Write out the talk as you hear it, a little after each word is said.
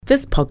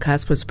This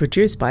podcast was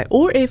produced by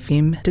OAR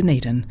FM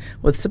Dunedin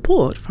with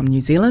support from New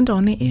Zealand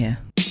On Air.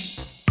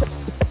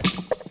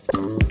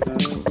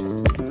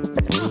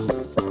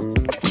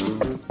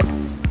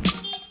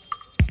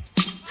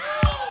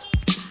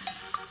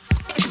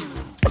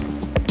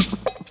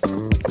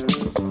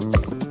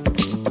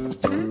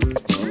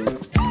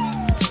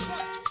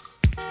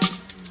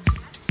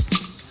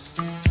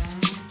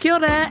 Kia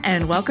ora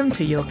and welcome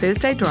to your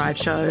Thursday Drive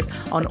Show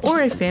on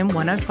OAR FM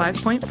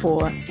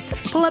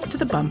 105.4. Pull up to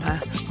the bumper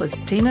with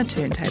Tina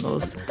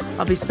Turntables.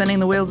 I'll be spinning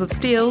the wheels of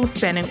steel,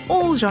 spanning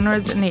all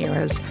genres and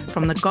eras,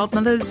 from the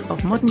godmothers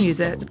of modern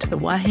music to the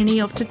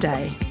wahine of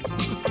today.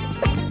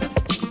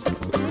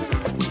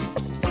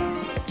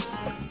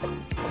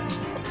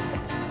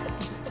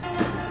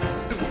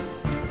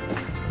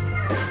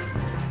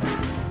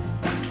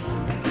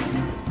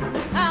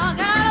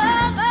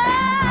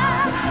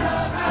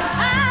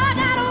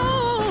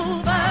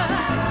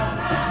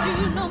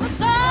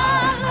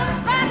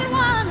 Looks back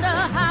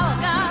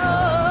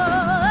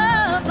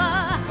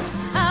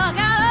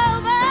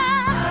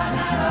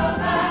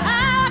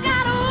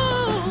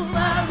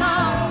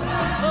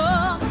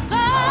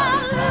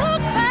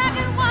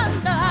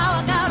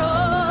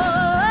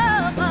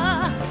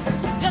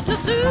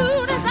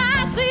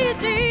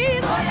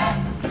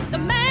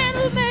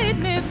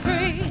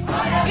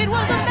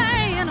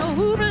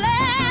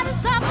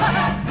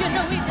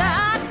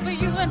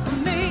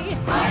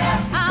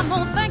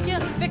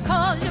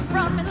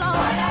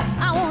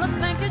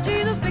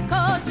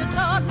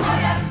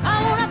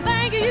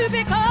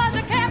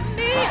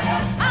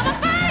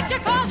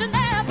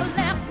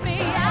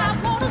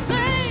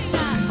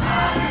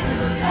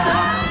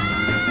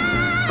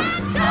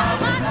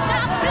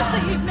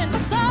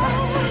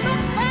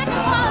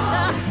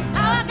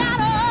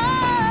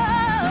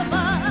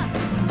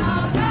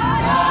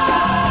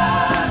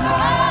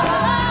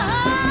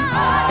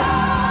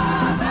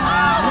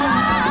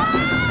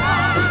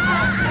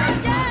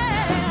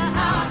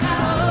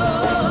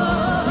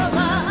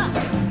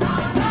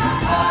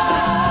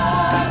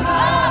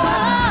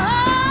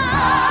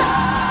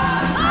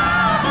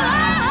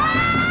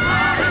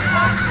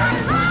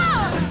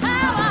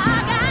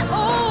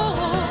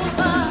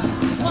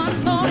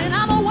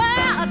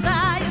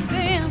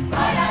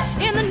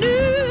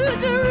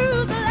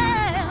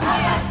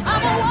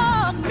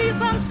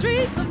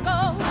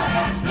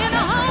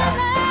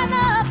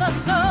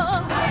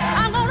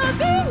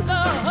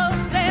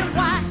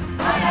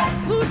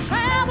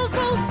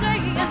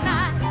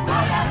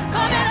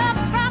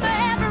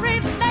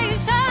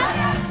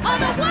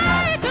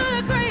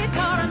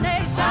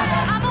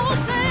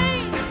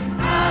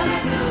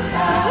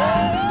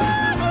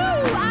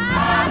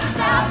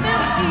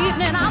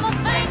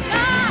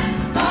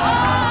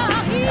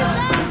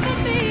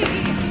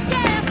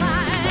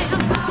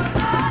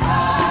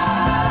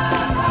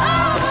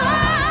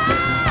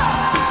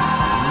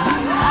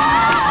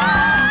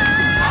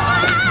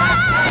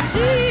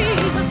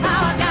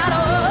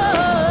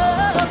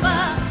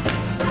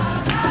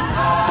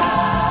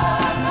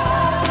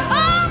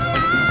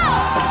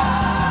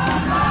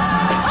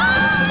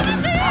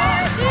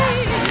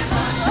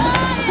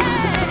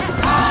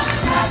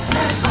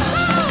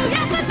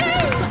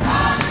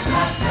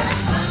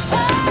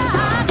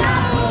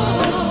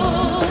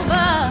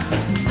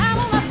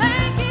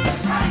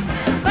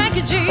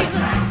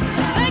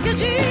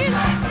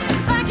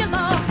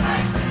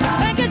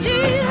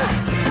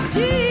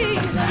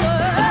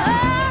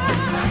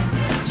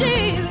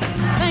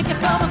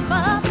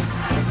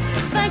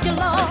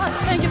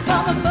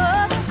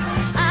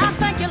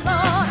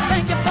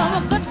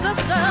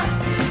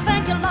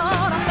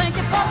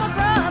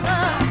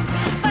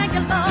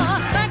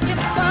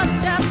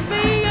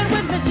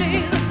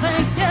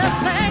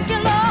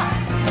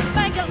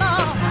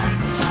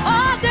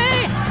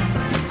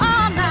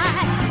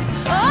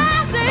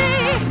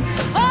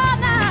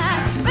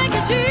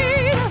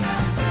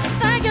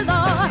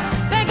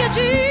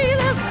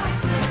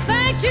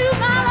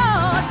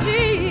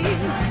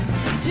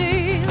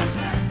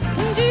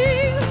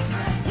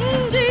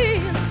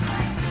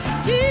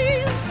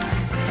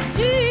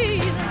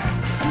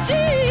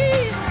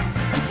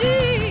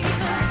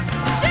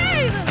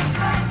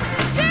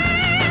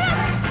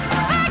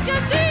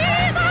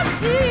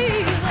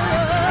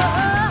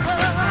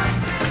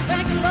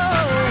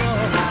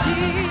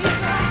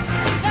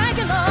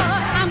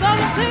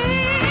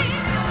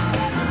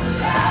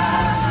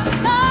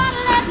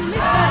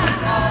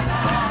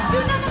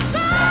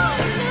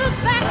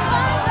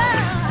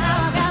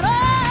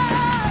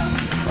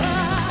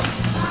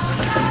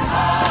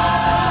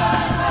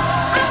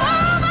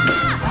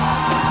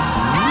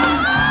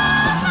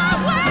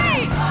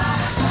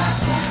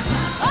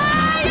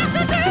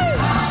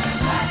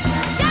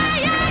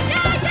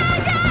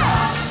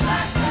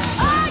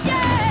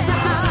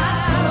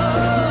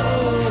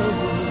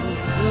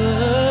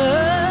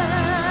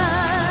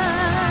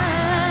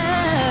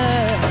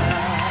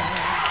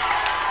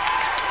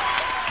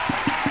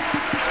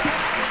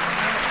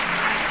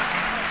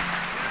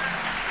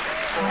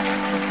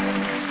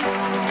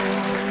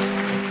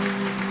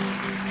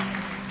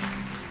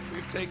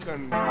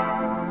taken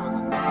for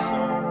the next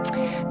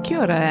song. Kia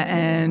ora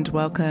and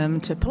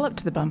welcome to Pull Up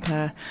to the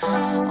Bumper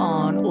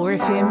on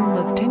ORFM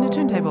with Tina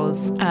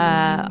Turntables.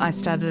 I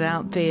started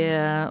out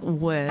there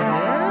with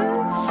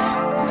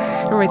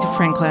Aretha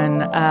Franklin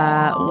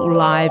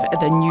live at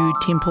the New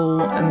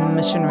Temple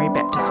Missionary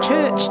Baptist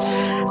Church.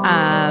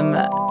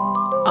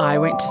 I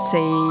went to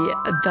see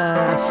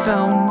the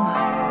film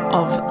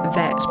of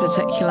that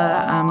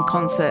particular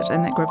concert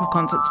and that group of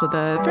concerts with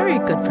a very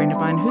good friend of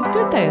mine whose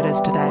birthday it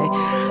is today.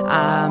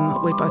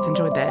 We both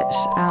enjoyed that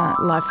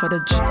live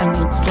footage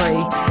immensely,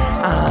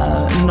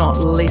 not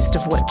least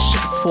of which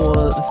for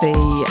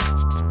the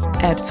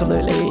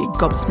absolutely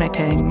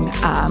gobsmacking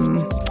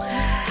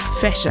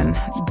fashion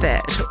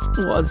that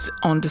was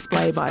on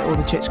display by all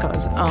the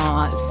churchgoers.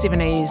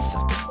 70s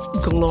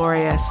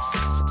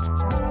glorious,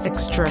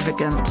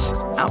 extravagant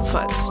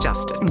outfits,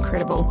 just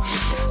incredible.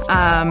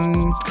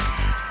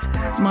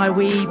 My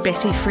wee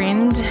Betty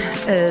friend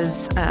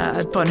is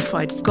a bona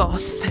fide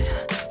goth.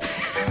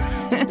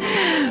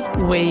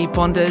 We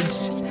bonded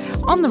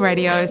on the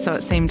radio, so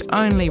it seemed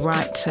only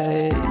right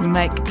to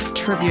make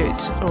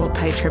tribute or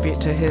pay tribute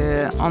to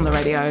her on the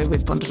radio.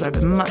 We've bonded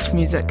over much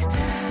music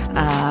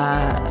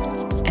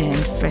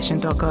and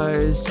fashion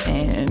docos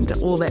and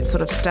all that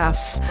sort of stuff,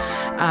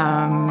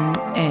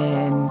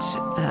 and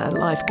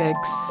live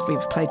gigs.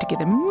 We've played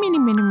together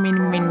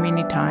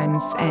many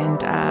times,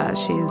 and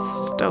she's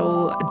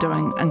still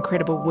doing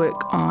incredible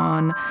work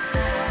on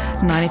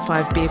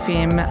 95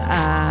 BFM,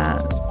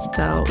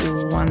 the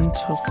 1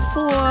 to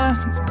 4,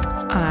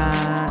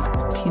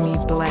 Pennie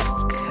Black.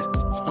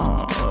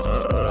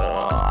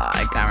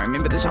 I can't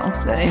remember the genre.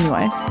 But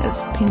anyway,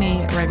 it's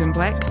Pennie Raven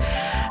Black.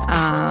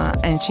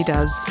 And she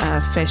does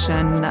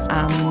fashion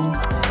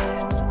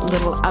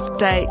little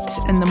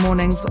update in the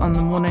mornings on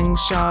the morning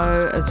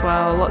show as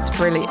well. Lots of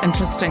really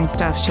interesting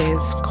stuff. She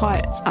has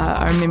quite,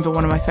 I remember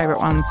one of my favourite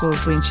ones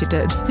was when she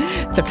did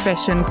the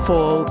fashion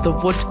for the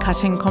wood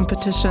cutting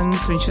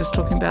competitions, when she was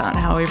talking about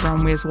how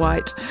everyone wears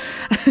white.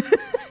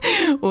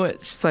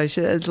 So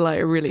she is like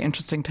a really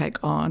interesting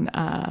take on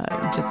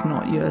just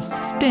not your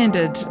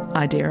standard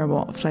idea of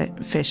what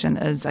fashion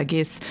is, I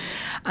guess.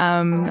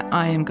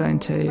 I am going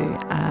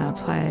to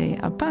play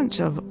a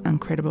bunch of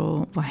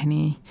incredible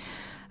wahine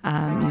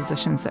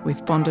musicians that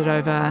we've bonded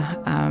over,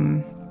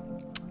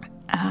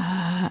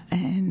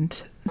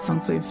 and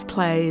songs we've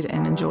played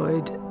and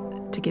enjoyed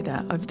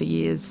together over the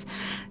years.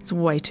 It's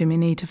way too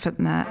many to fit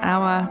in that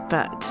hour,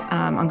 but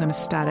I'm going to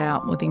start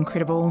out with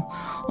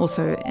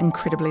also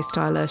incredibly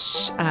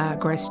stylish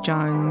Grace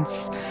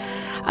Jones.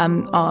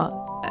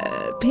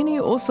 Pennie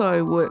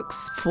also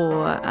works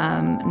for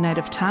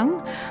Native Tongue,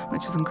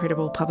 which is an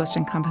incredible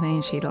publishing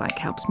company. She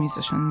helps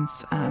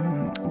musicians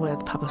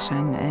with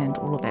publishing and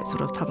all of that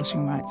sort of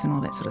publishing rights and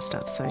all that sort of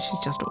stuff. So she's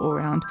just an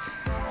all-round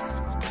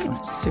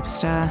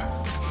superstar.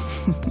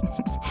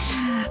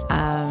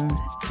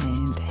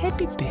 And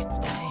happy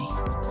birthday.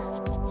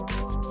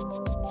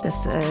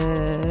 This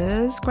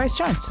is Grace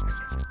Jones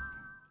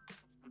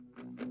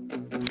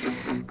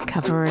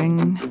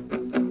covering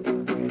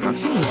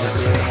Roxy music.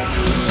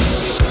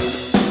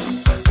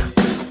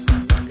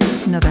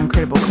 Another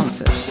incredible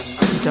concert,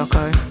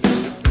 Doco.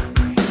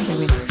 We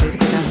went to see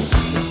together.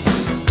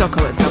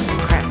 Doco itself is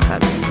crap,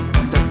 but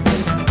the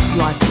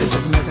live footage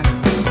is amazing.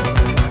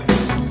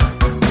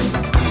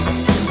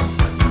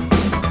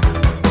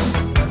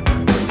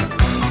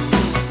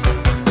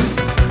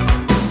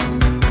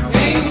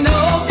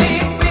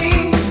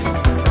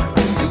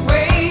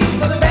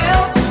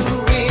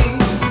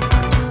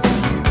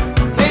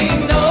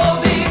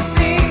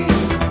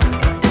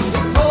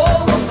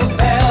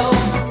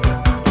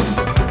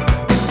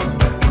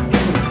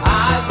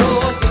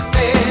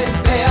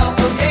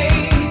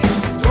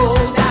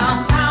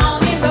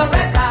 Downtown in the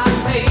red light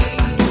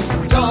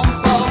place,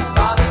 jump up.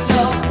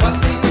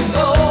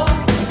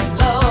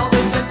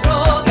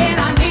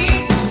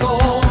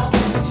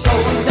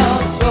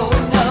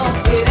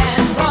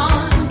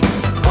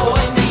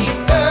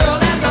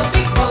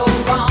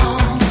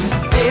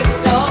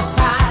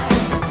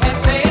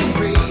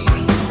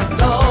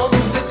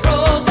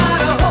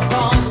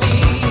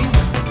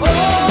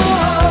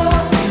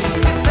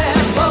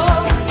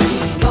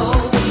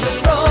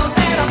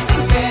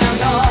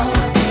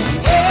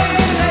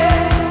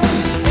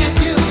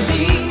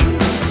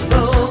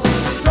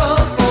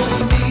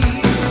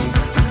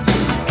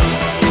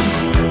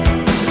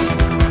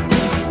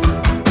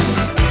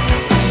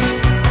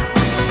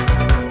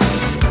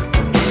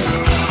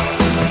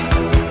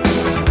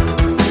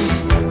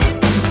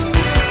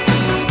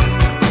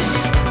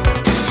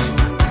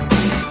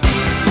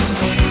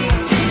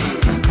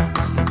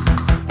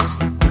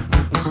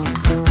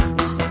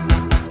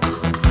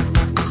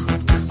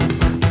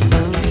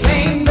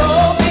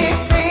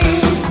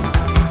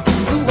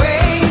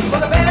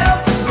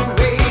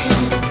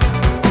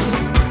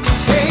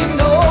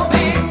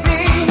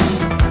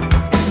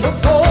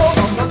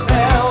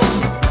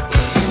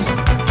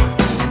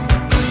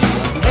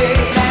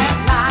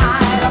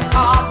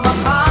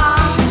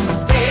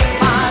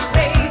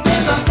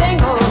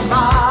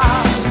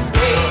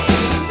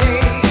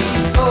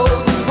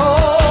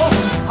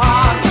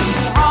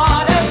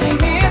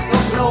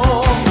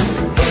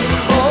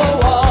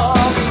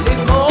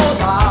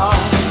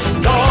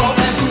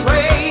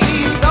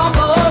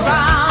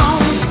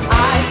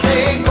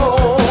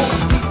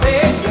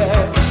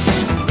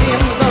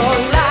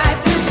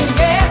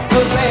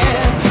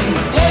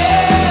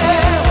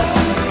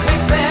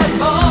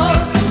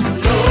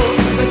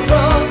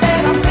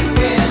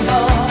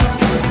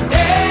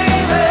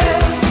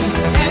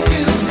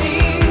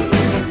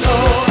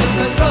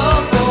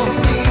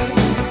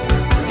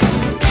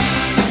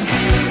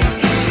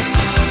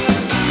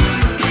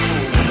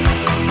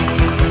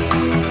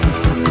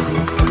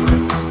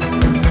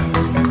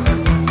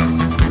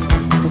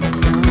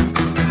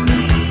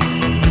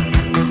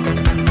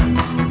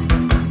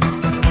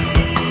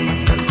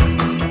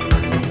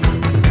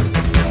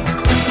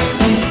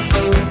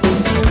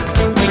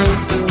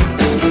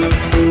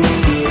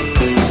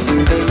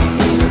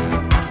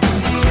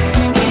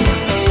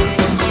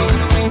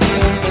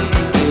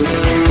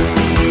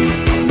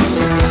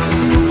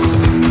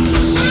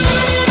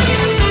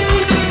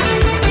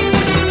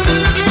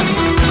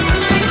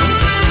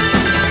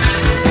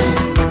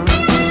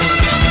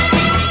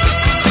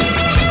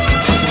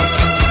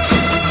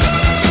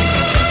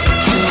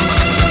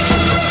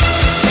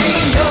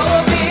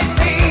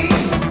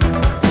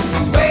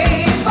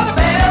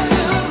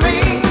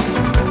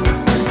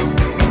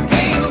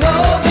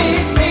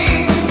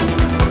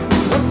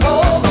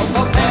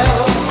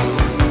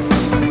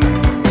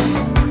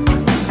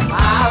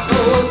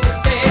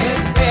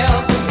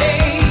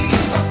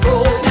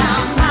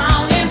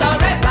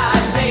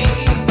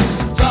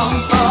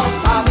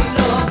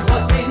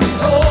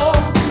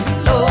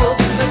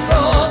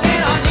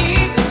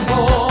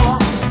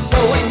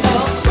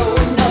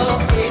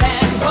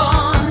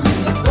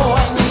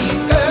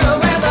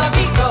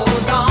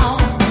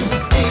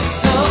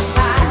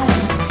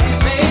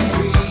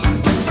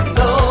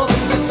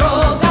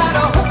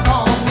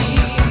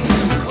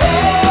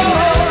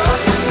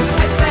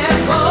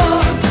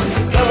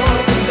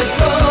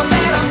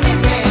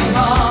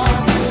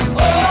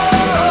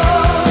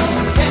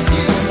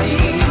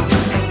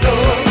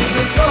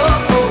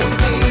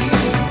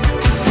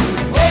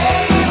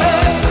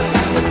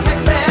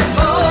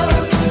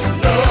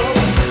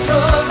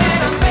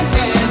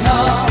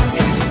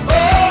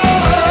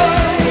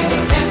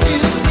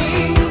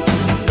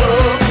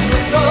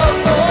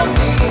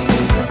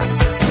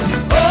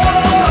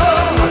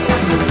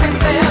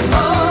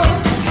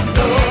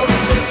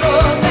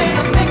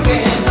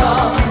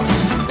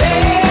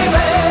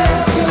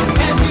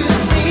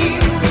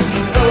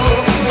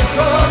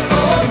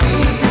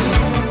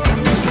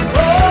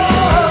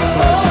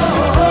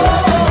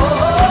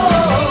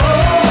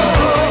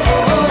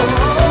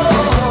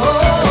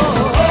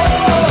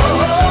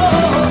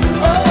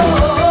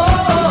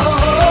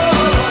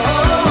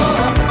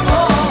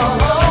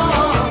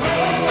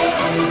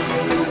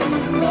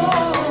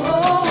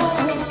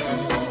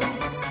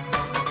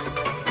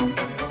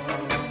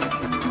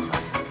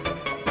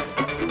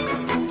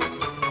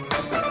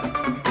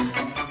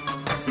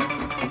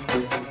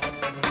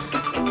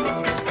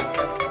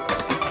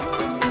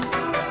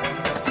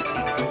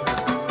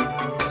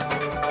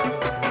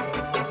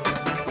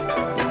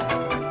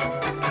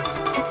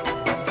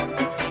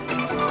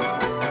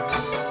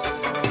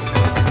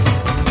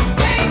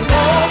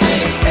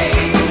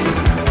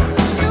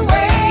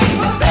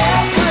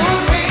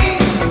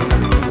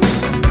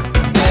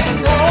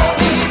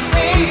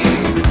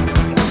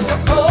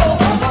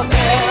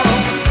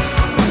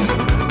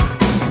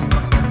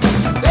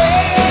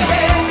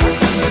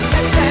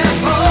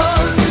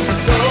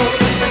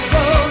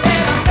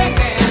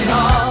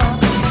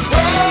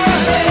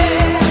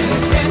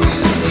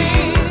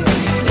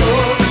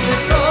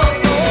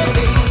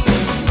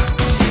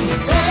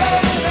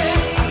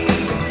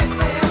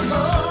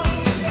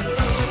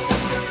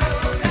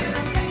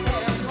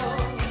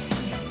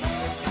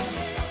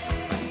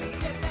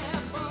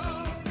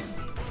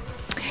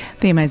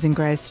 The amazing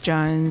Grace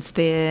Jones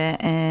there,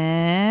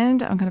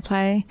 and I'm going to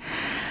play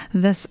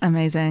this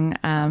amazing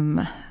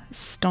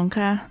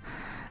stonker.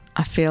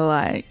 I feel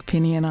like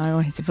Penny and I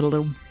always have a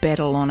little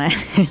battle on our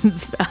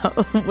hands about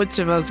which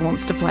of us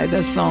wants to play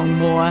this song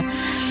more. I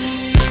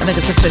think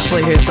it's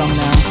officially her song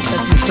now.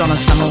 This is Donna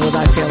Summer with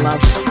I Feel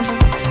Love.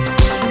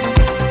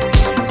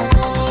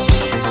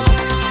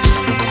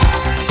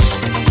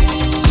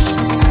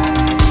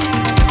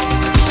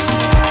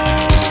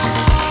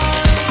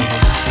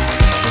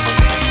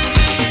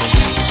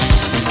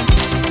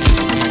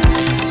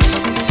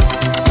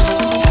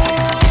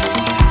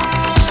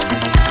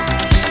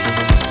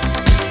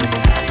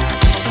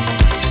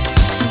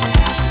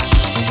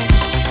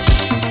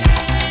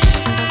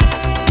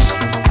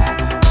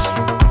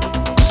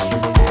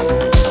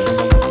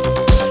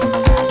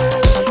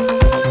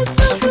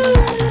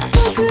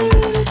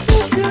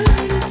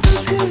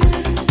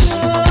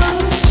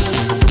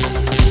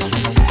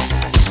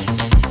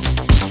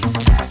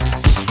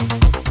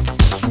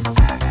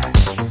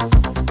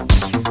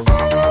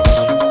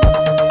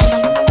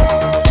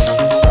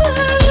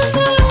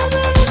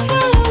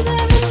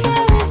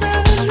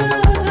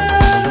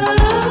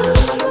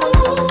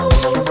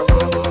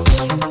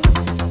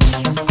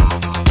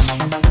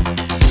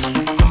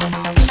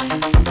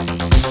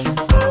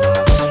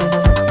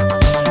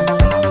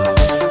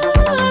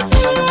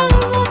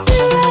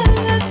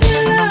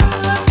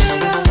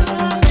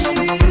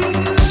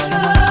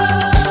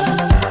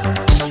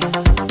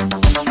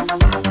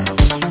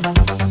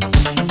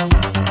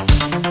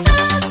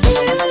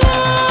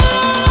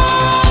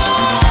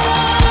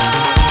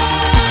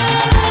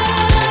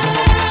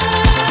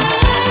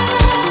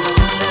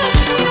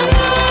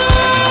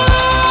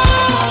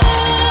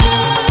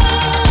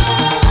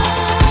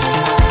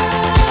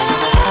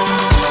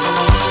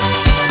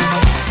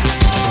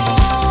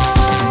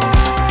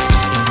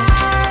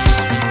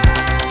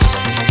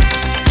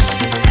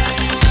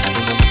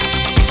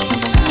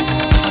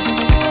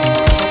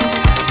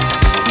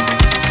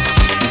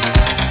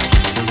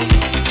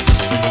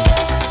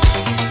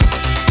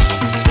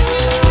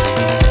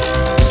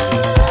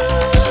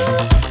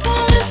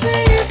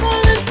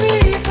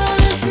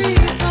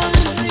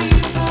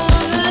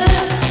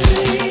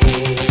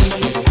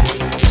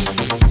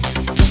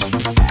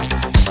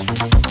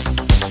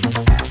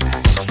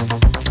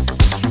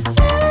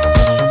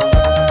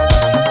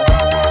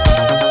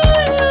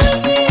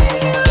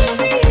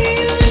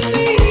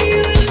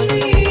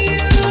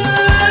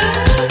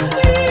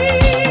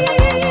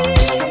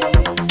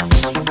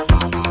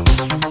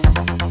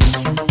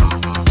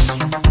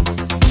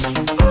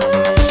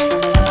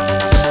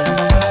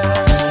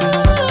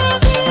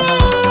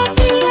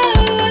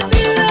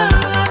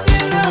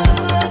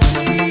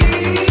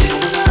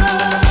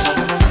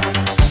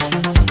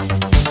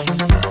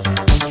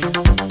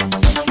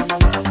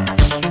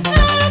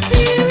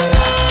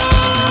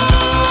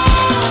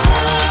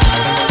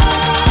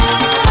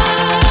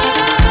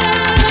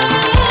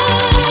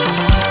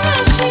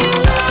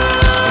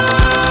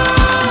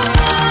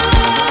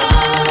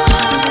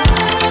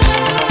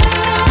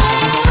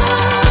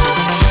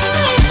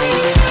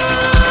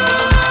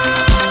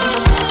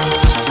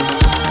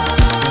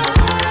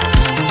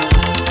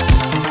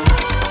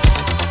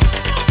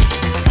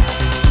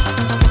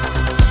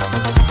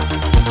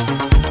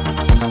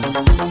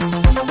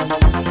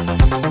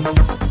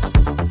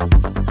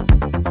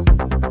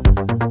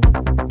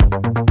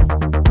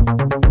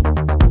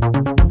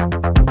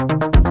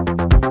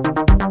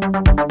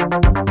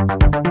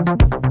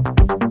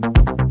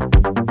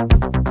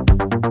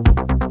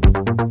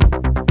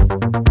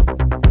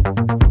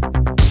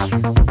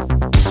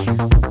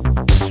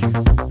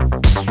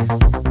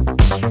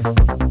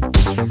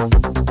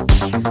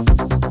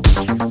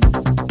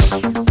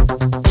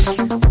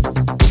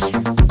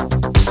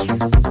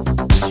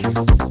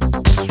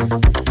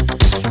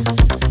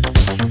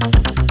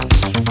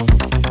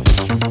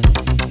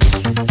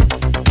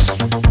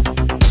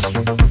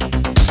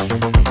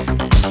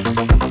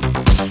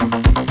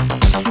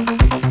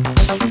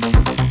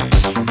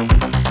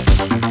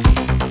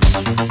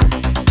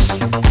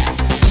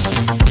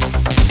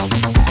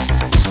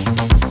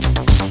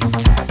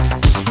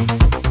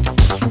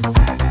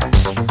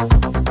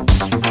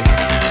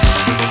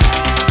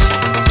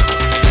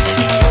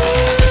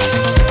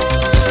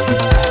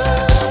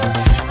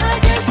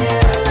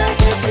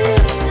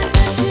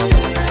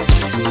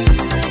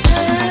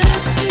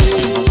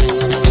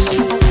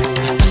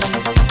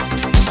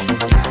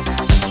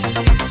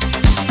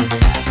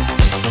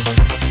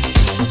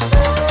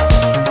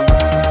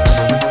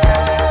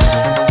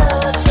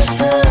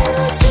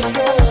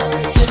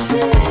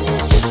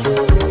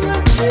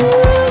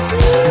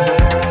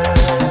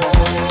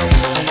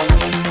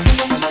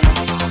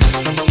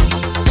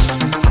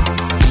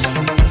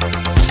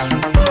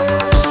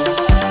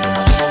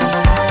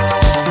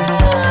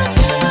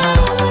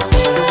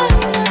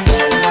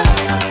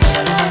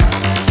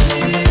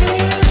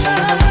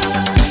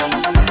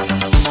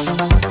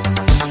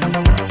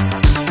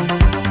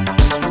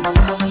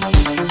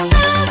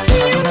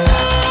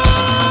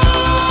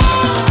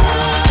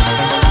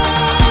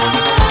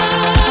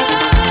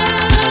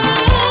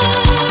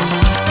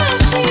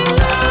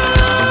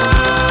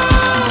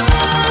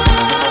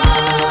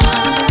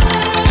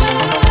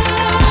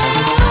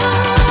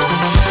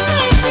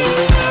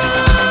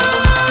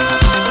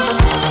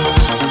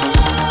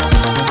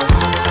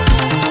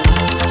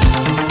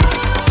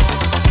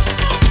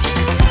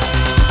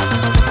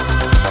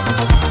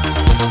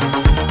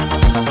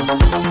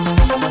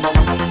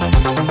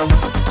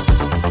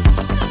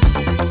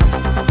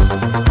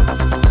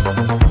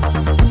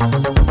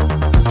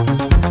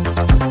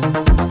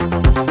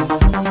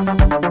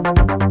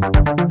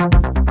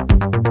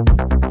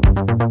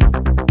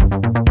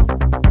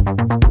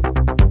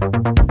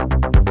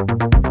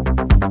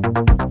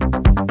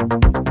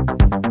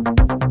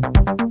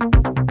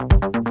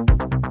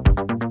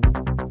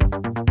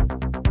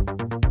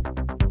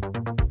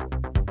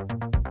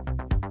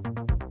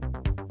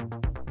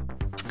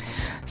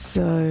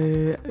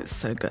 So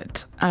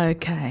good.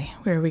 Okay,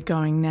 where are we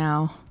going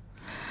now?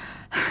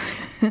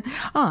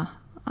 Yeah.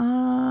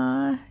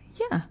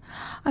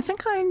 I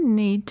think I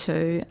need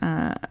to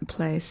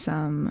play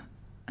some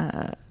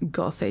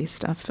gothy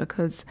stuff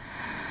because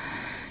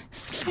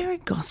it's very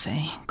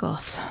gothy.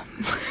 Goth.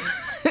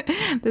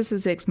 This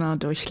is Xmal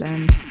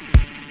Deutchland.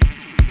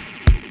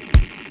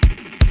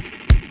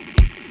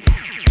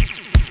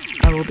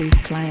 I will be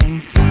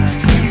playing some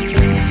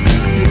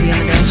Susie and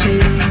the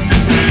Banshees,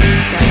 some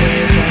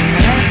Saada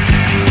Bonaire,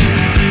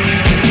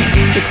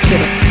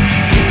 etc.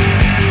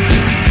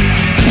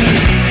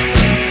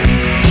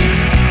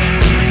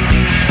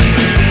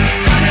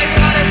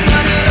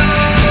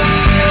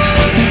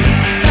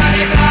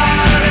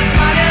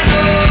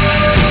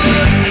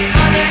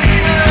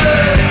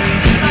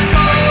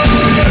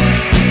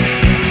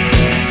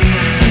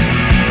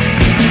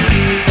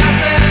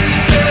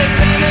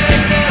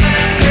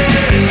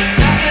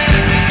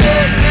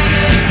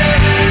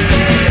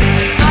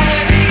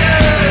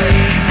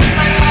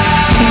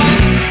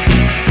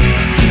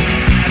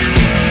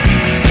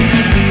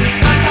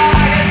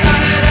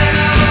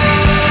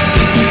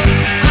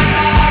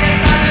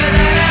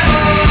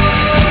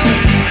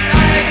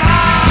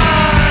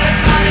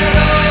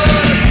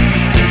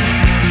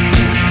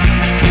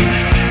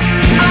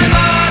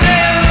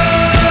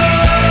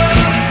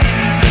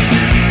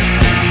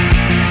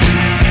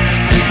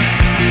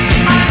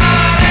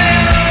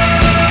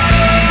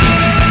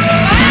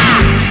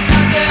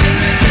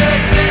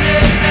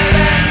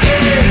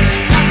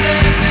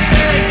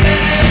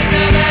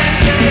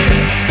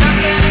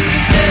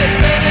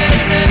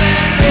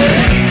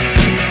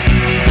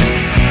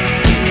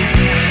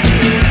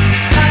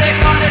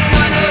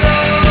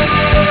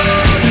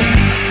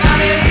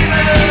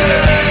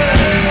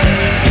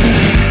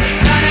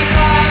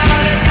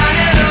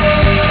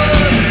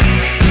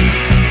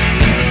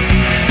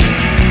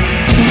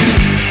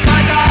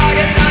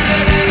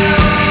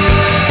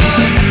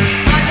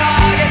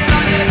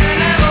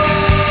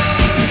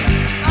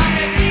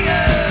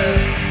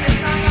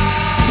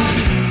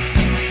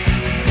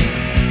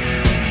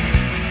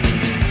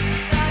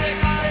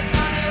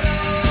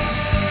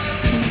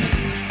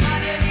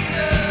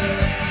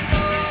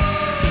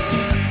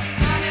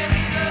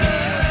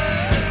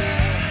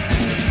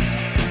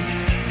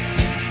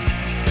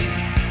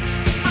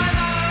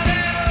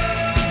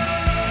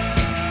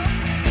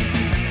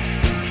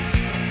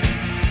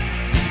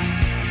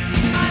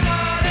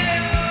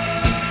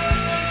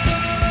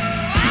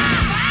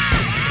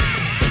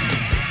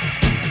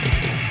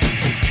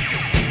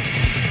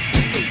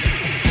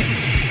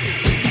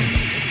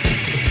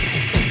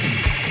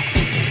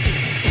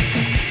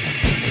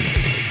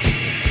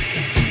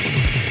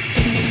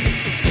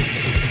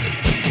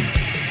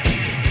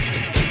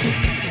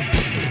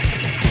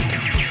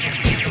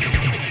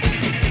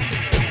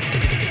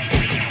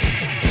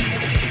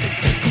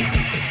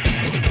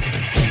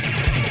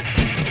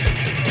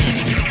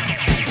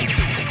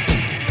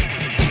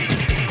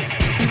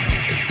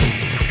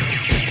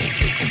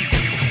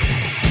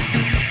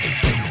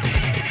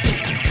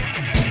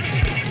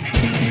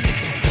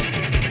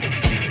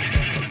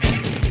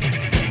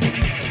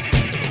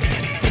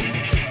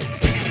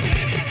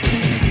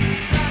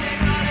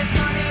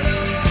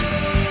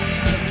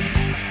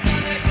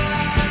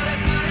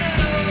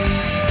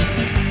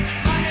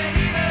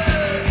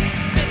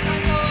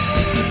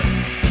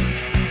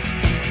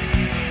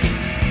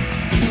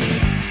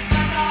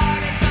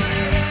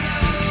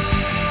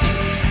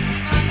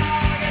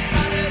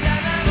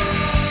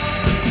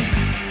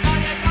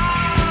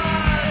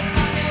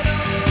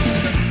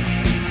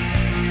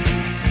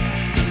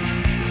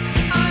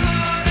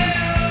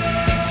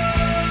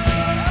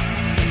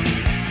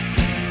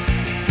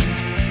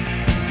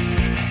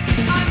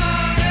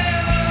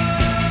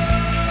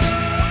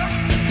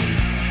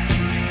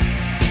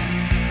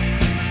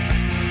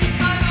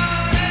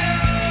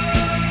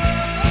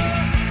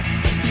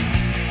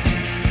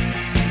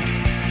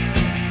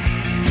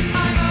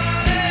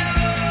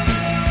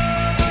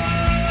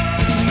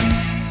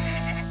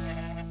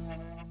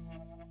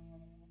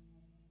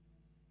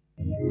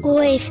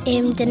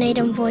 OFM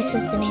Dunedin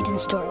Voices, Dunedin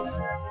Stories.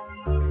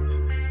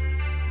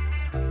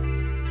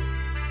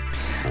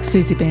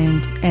 Susie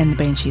Band and the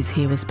Banshees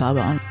here with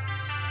Barbara on.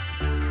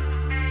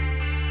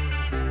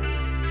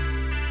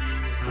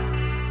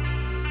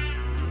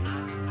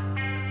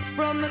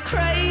 From the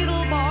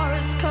cradle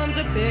bars comes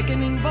a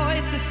beckoning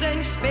voice that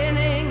sends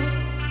spinning.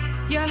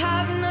 You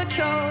have no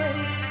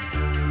choice.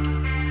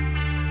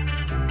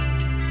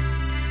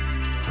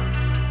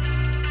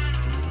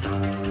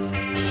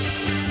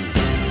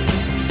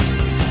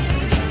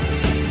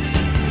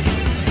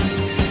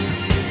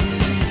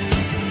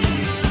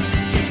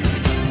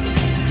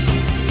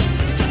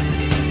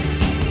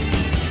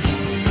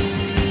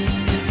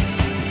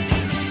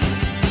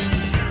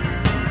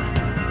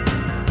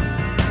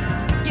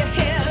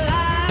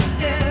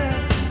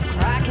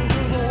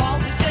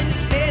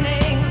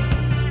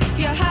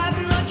 You have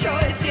no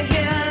choice, you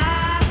hear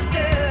life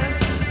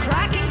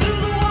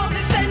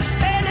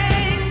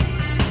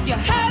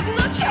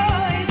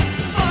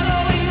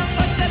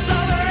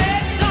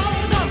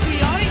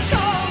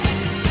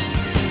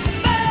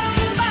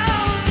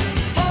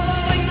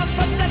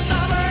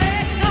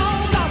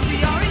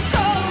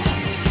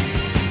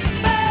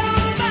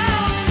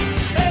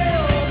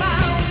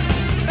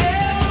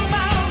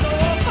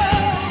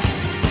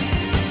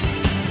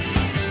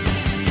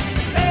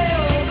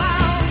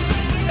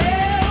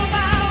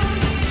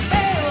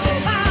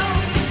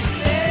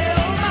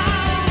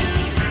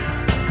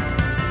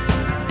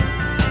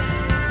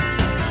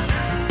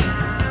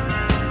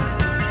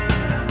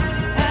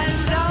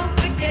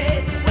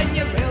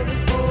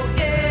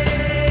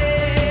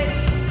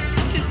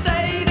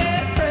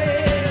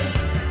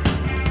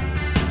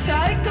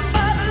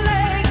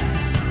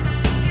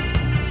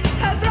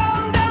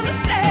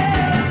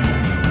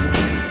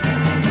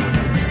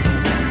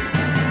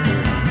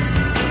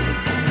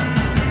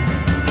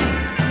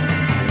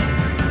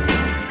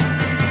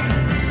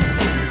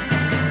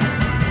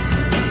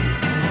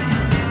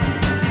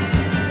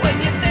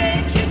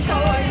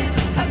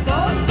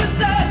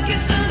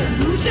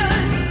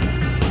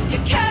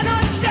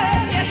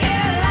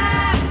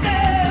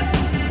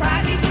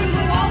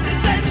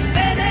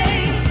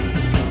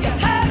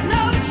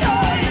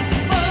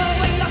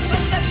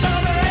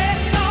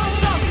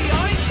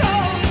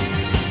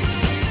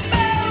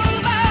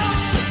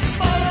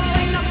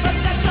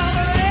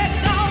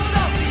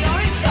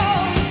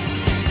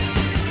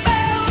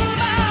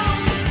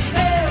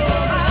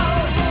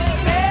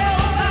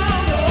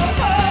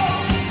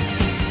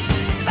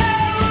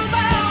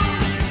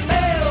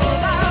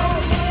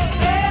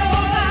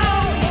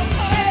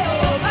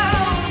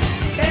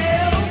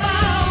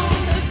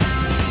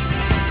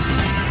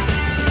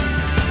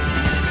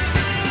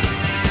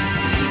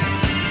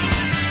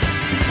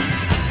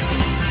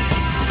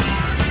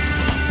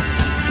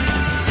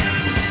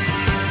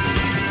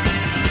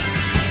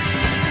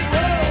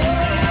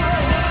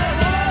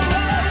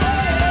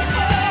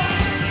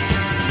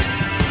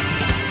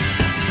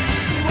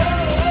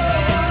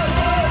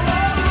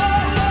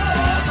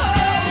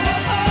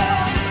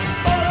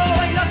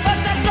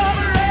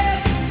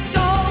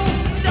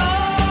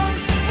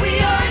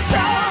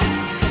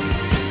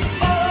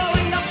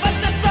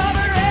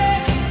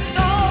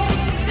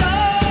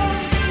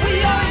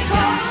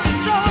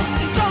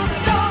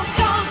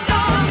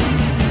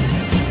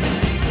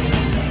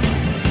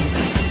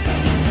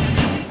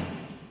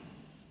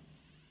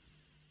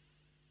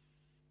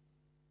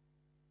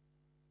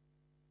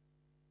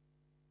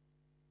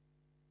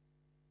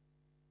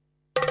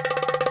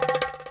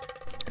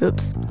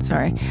Oops,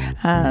 sorry.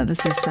 This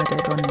is Saada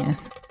Bonaire.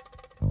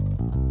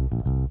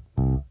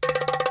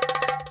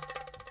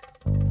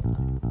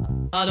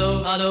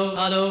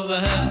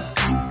 Overhead.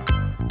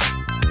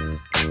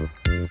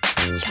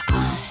 Your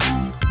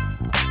eyes.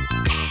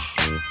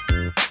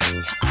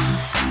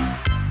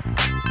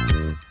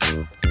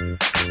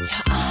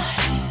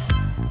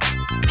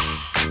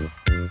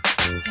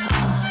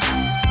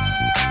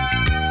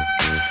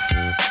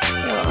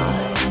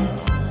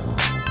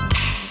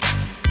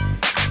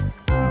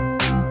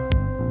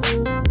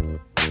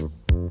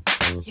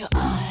 Your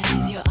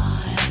eyes. Your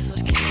eyes,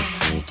 what can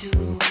I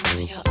do?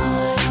 Your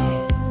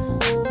eyes.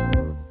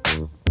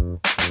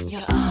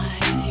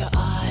 Your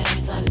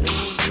eyes, I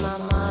lose my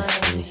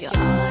mind. Your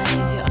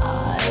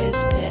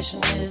eyes,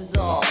 passion is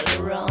all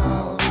around,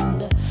 all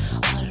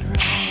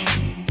around.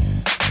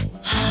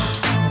 Hot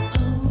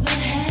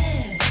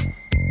overhead,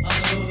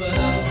 hot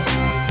overhead.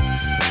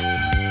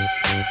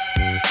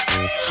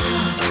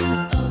 Hot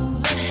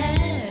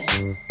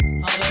overhead,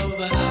 hot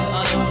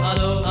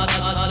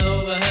overhead, hot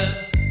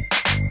overhead.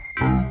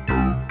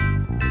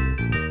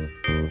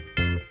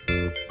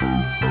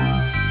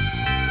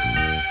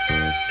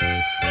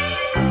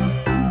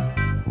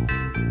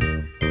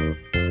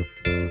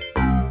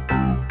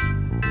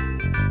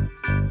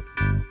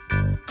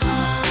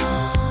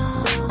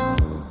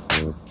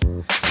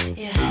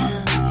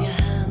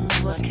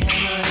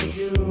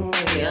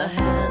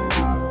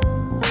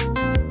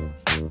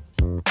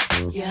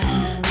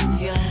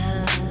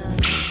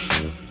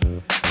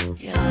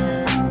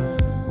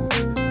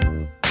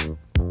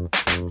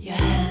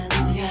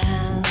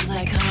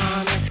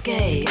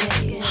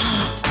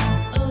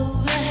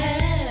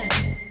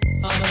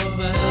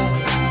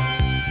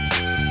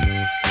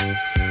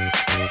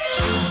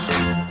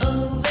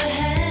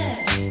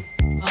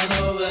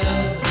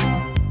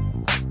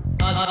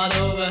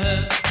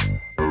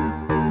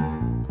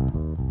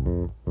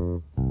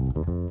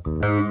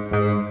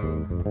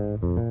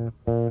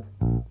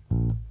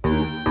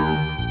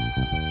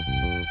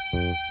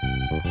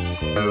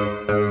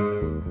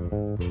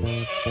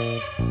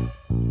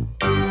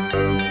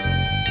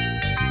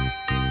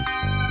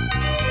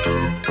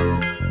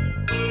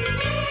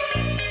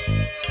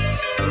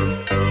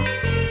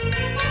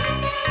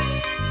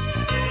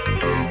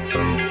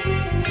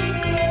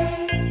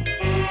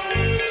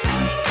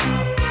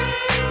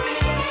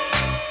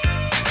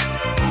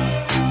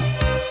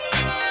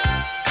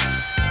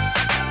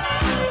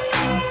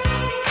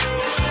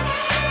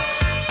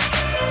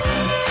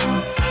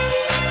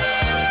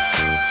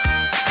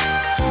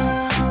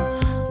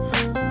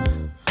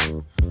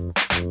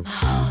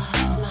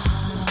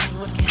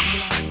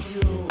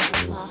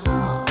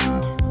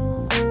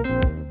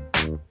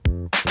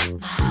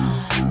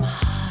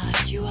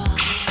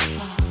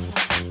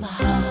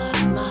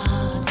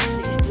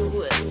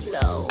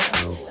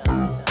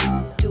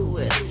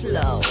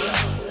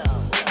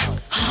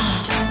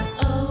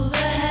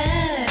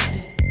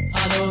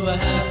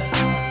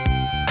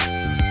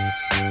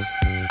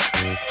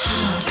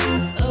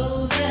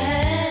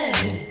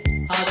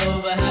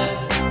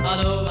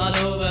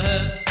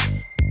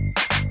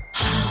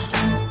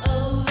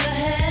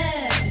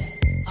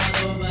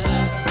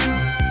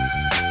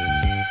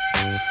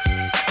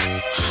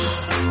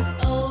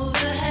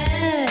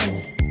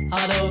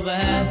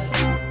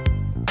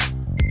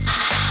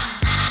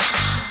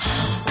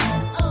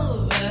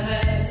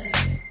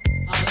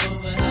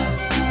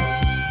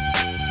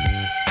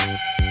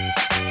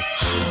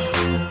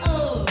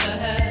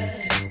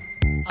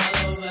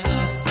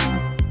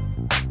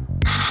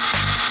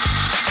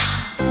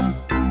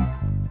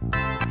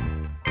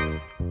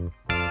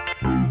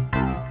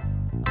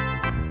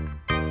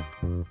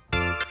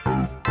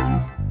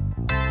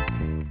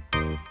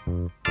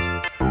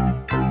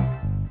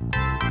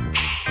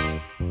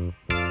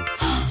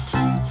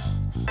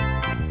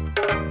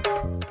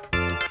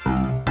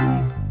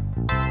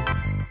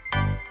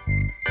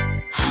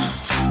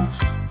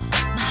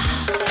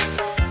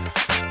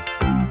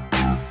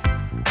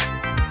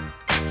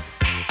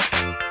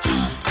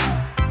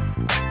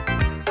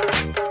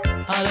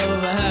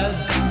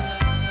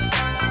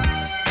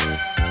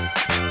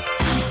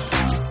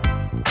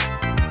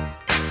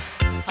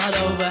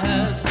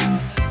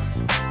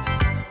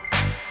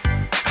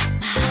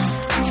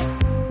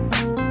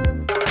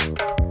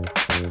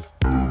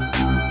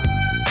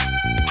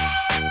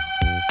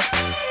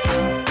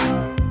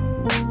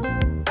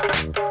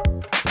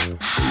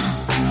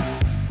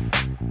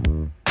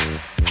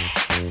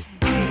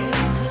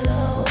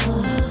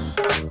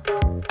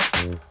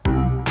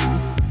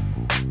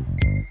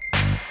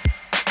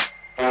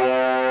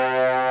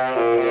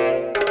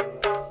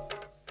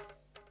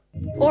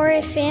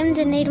 FM,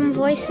 Dunedin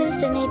Voices,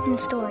 Dunedin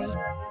Story.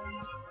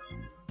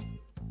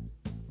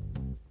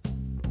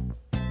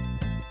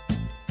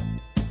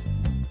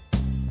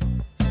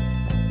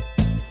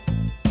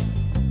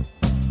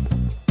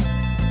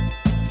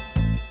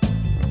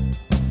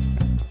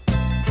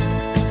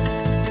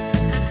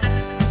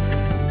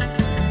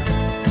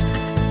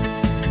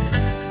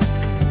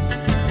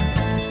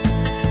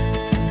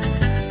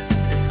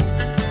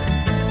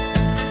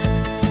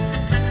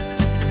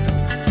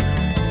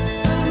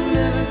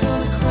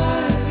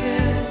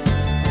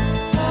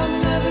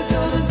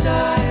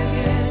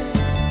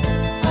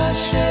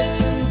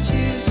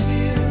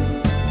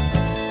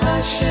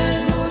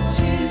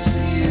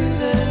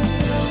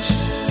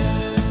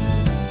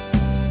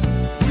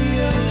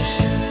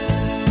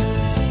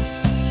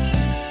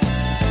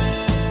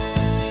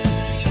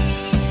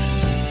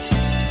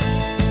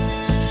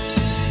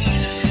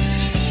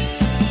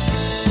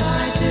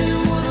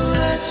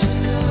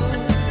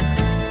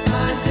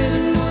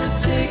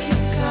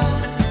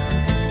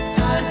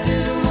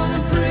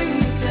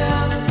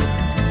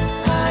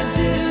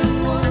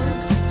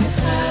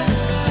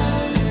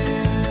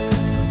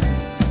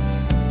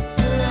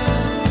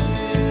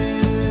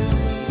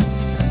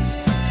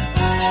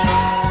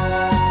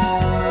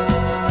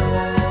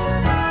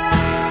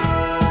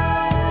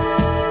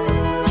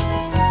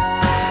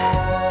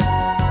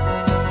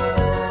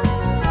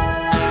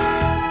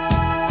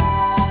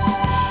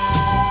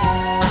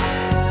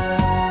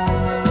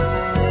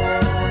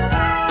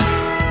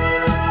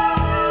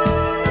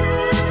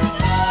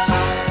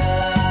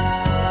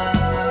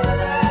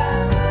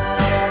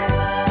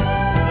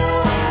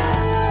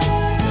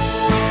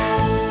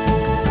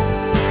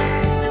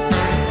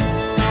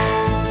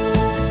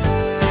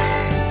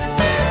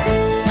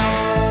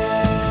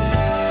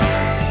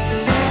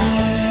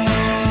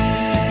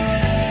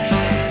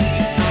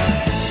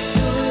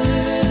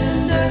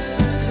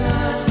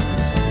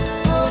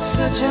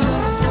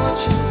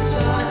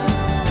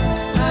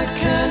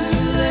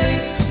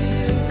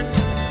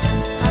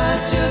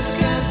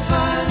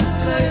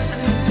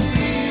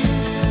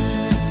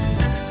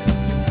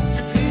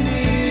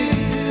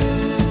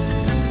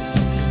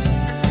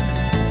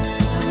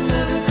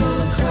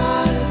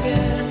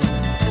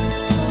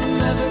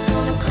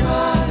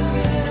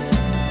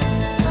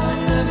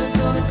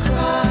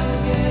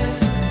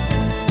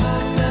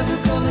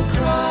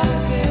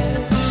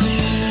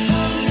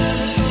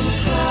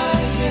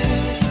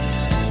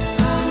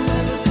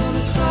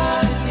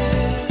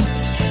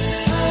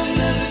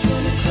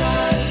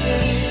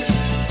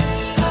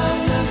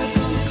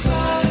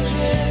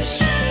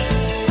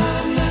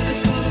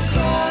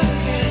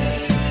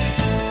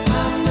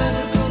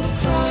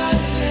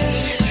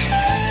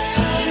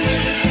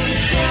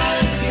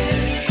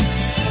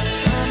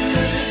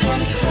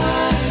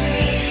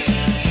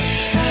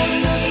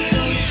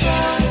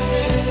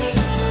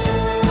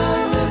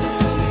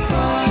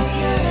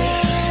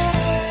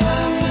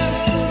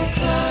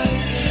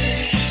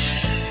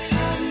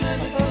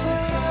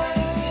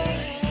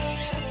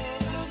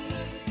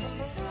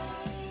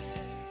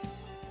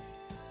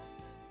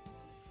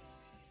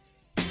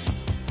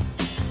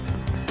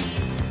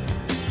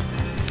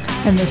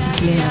 And this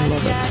is Lene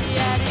Lovich.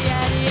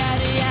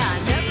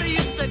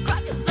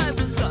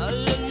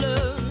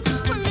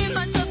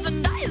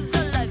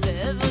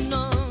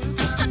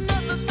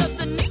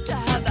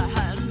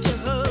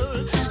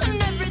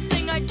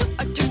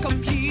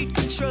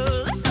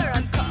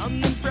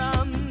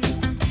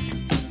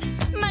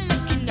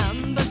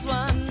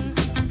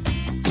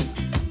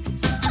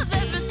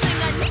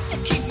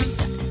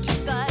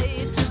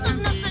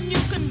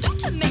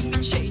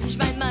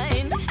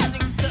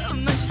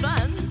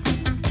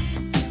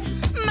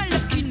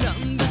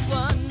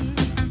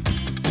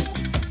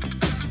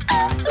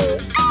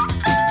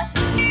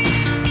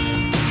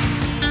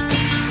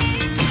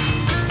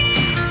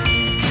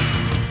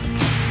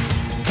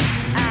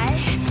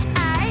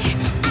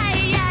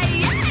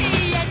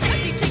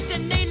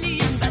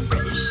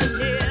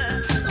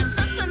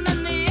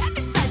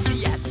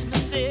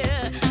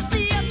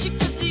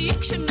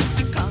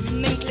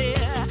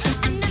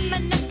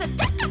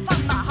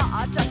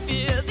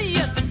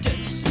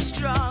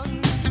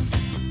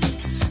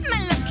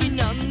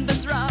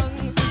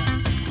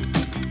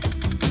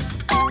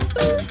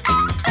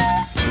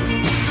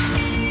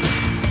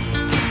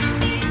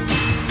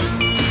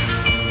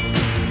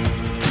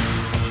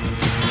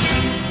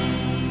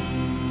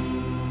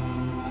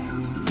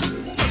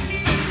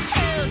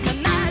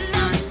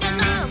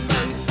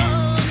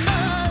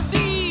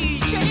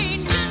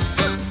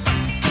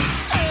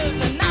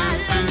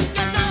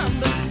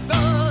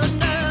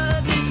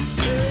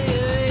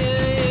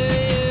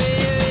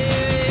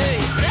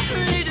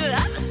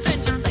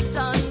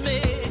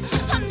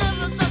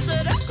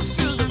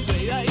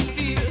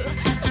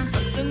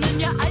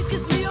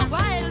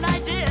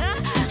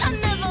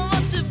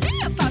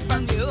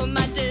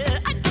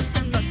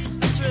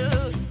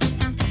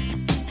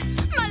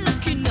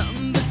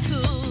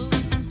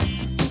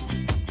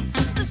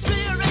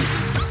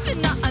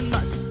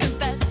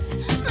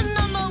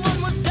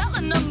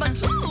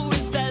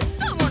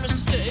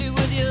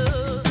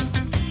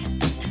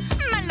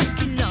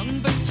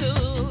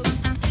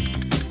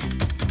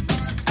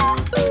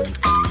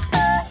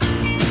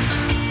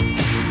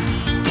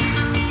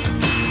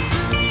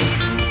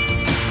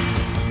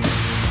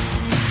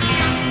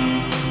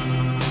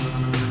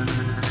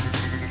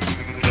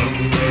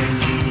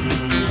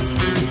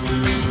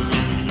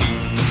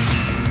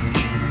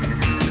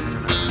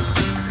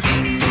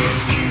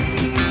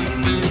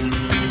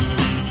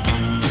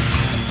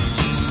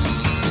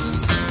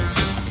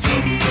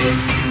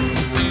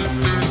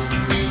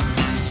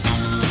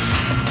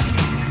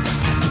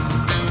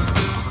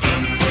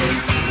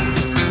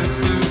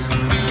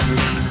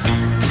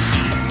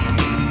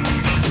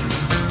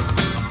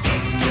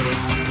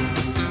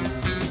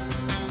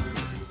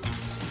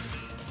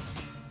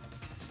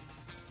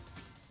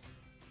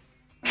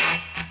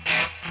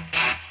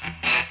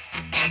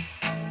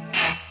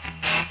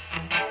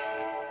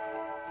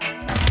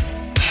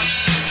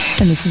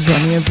 And this is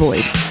Romeo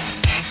Void.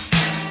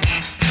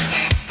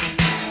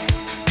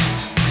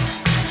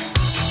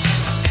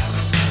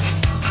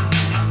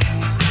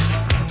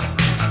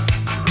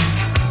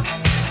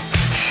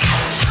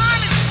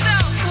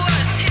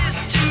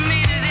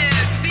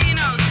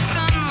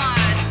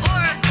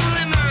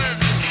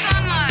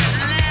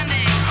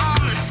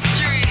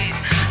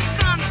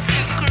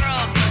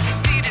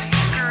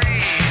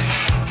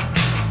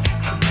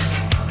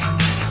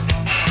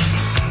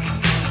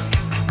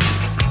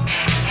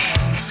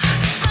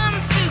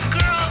 Sunsuit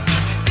girls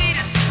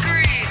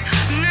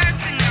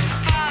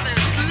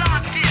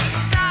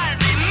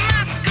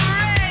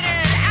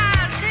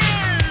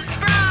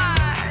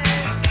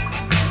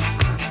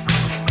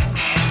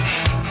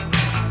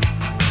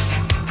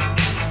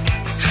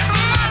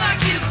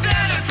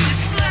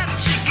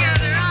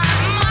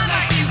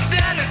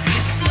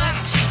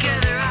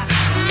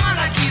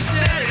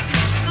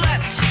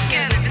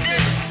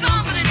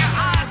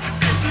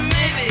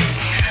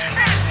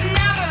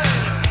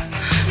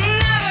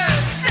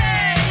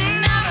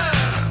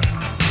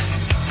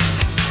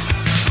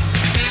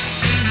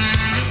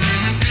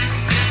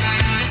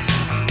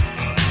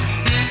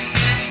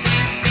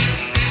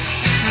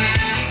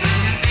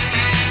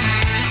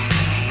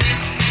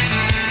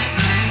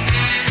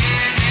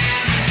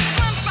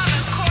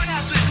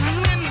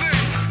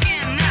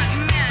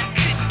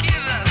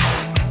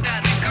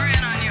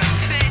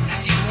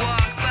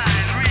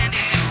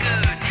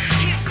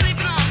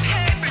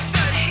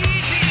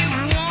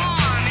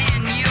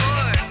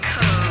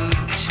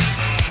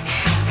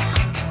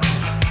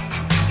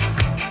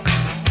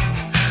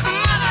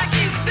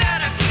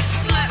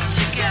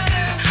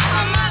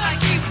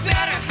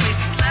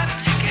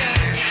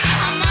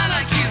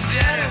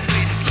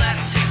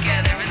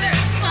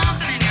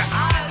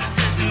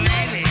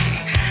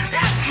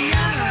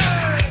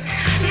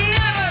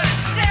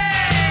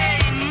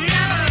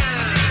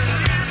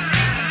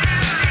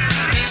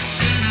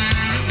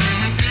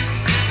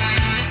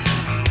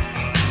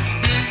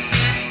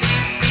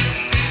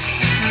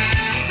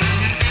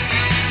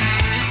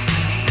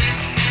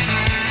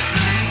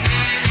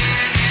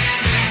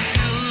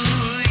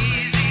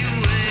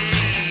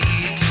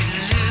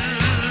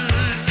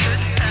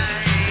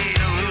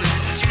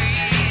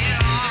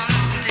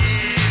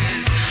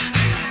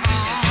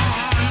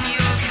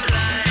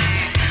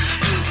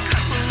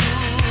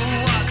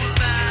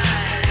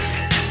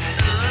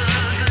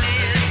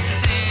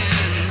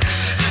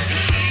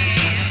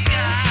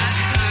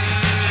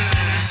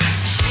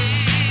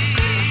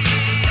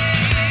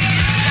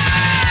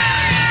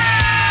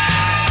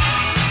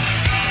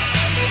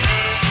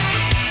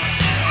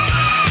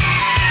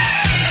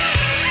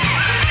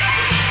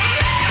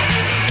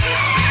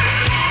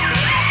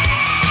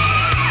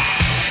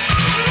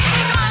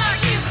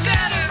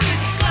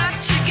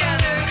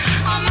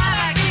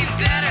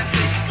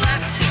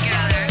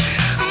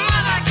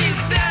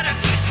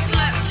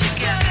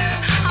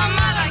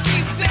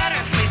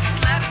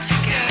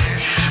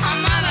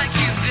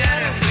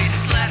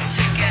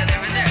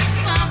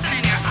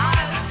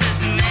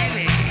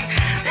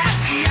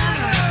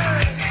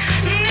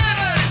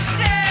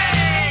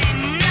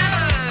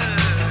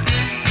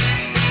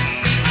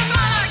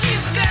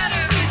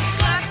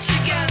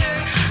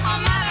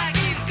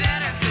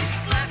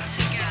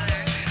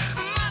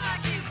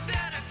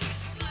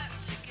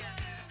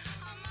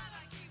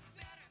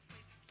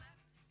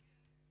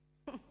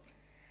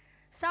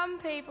Some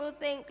people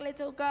think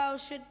little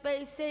girls should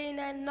be seen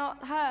and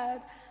not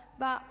heard,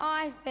 but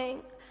I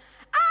think,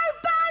 oh,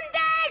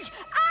 bondage,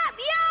 up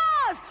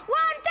yours! 1,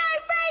 2,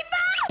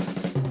 3,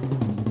 4!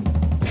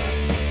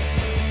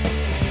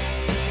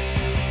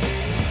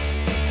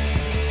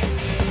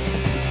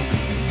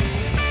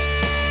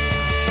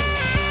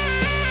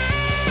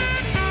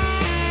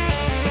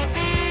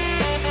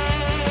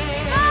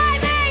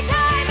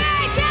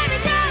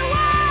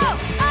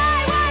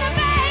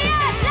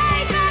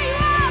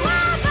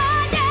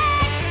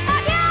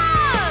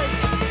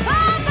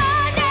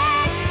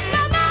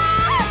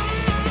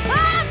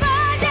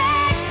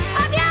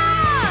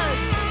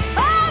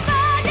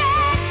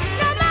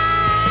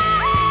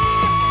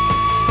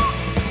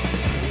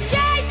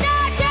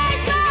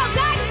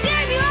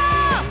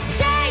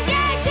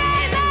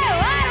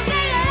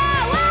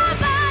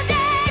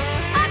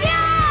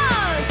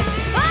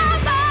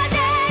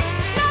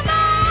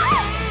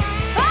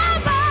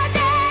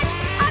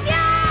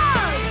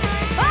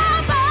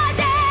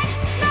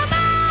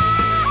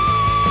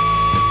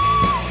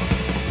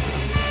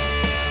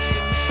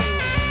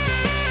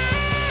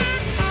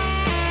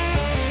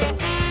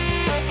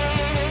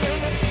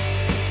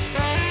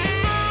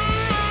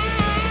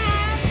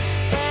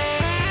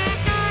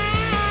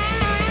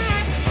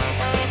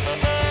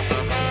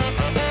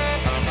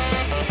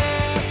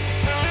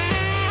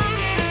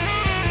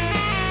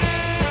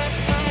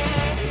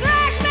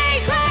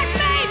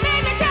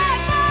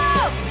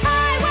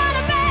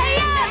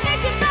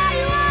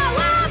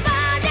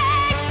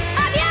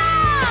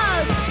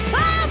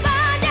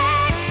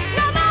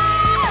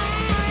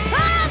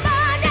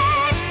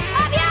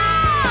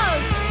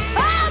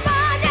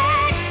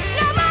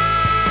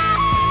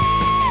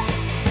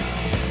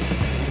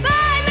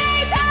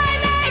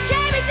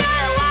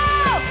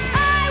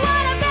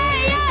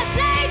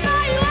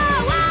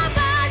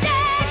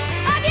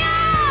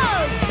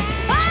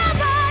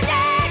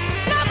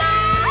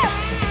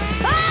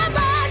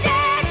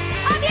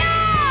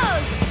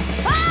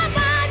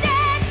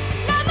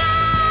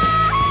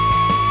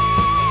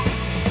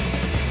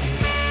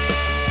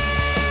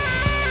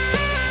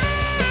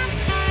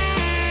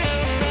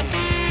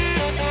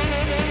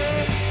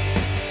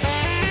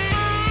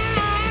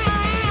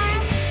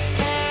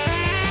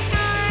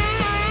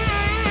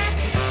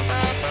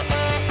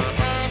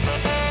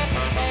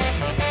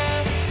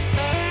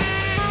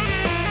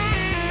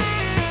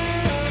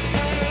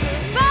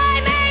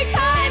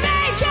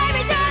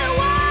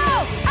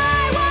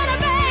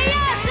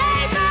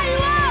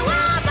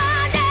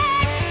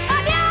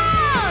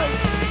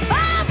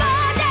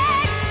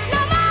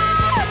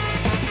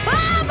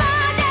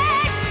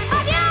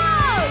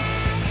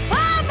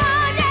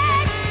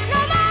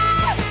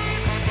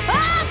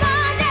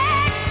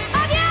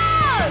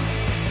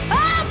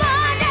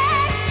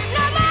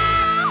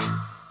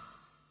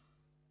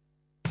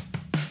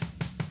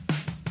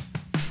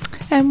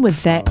 And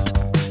with that,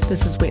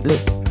 this is Wet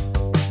Lip.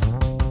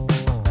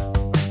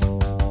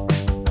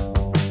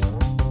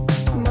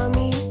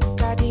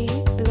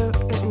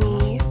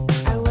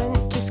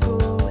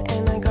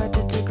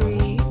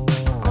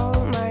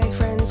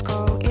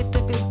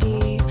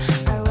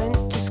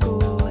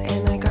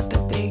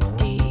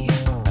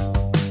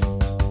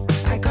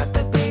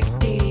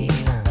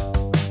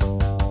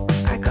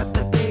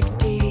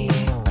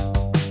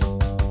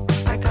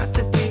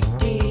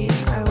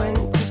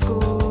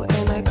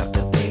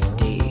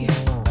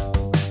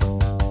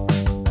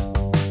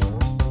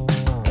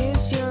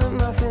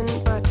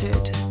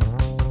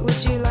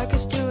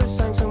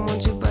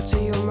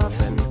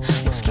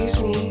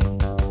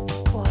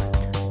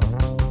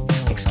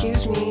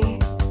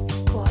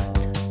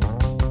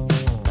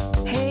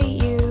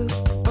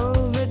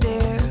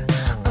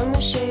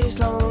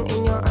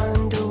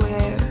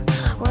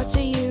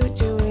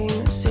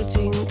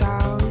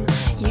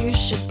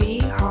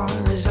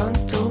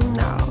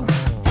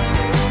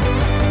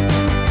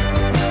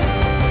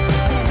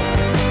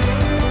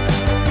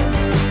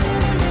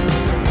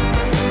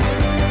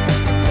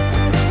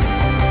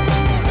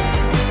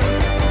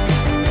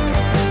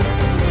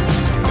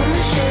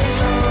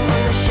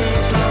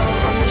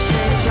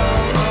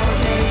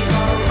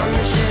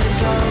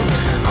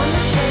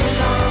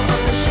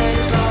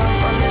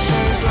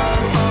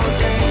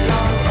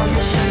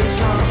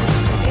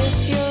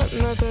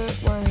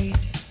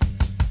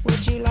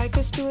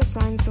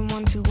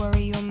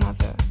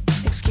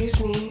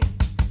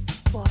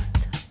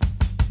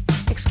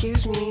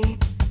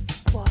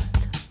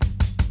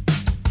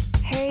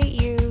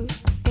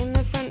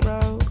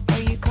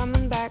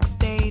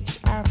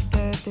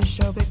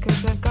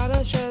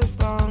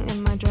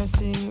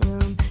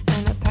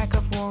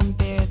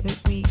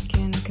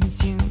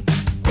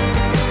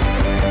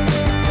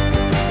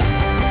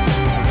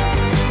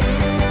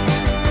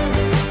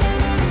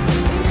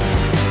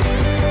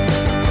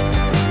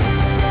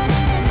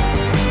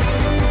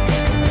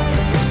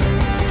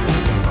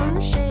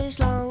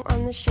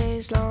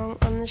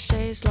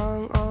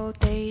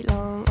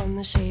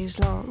 chaise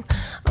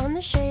long, on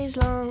the chaise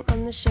long,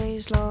 on the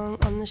chaise long,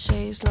 on the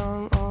chaise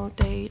long, all all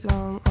day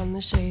long on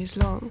the chaise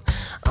long,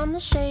 on the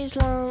chaise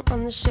long,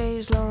 on the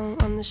chaise long,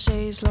 on the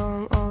chaise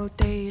long, all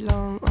day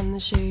long on the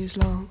chaise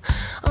long,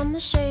 on the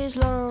chaise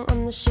long,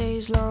 on the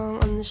chaise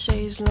long, on the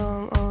chaise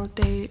long, all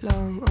day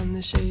long on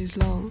the chaise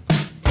long.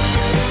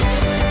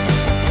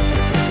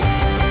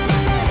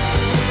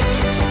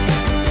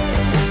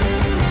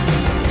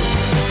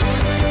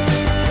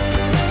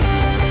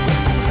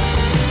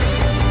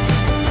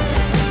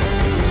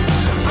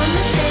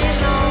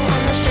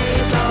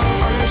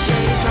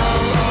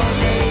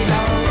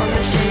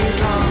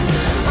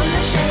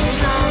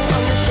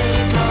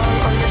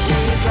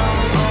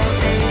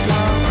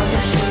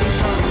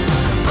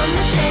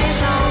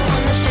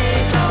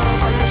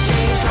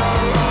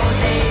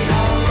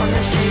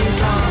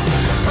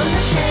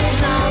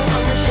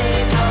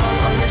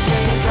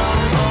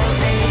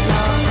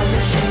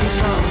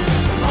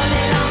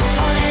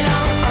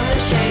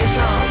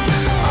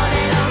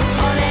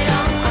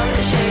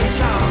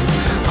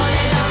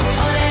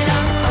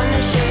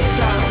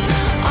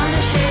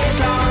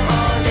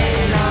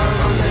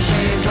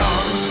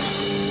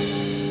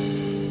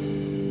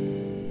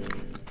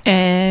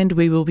 And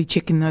we will be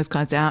checking those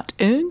guys out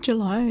in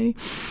July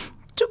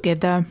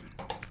together.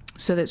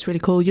 So that's really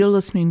cool. You're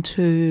listening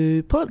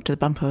to Pull Up to the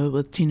Bumper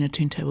with Tina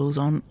Turntables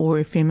on OAR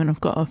FM, and I've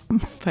got a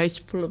face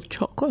full of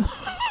chocolate.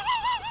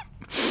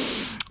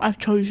 I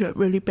chose it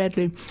really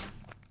badly.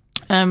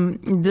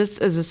 This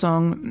is a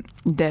song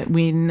that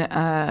when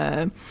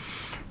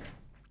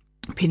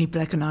Pennie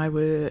Black and I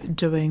were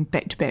doing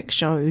back-to-back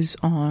shows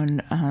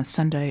on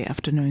Sunday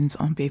afternoons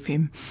on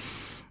BFM,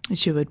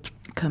 she would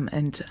come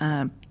and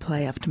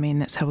play after me,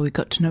 and that's how we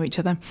got to know each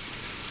other.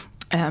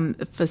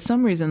 For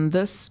some reason,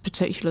 this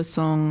particular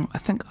song, I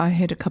think I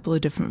had a couple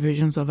of different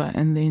versions of it,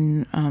 and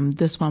then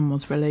this one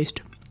was released.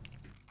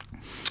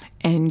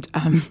 And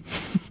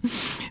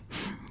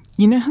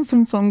you know how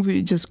some songs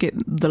you just get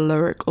the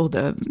lyric or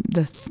the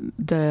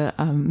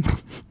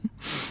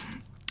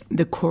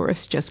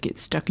chorus just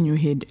gets stuck in your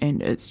head,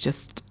 and it's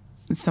just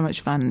so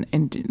much fun,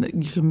 and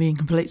you can be in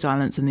complete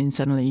silence and then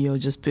suddenly you'll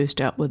just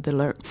burst out with the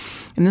lyric.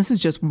 And this is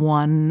just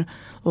one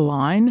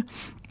line.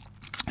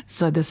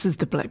 So this is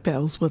the Black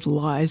Bells with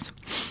Lies.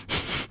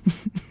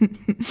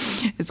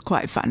 It's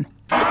quite fun.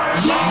 Lies,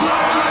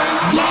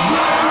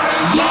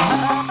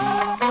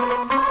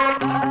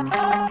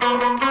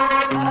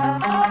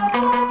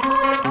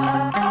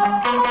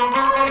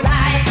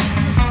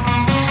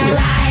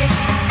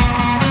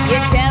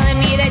 you're telling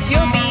me that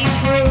you'll be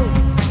true.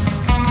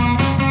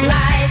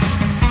 Lies,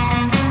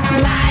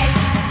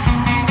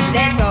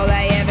 that's all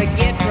I ever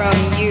get from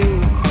you.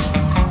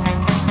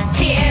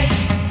 Tears,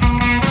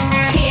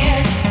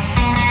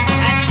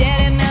 I shed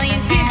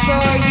 1,000,000 tears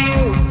for you.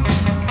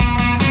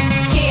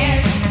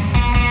 Tears,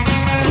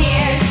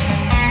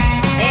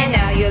 and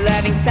now you're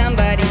loving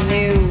somebody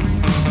new.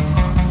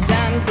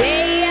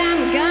 Someday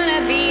I'm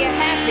gonna be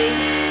happy,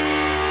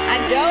 I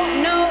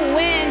don't know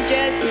when,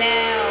 just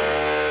now.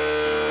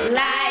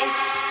 Lies,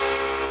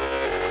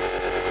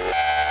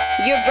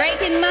 you're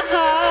breaking my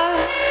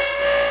heart.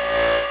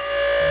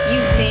 You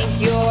think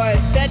you're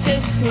such a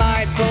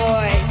smart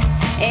boy,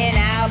 and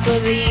I'll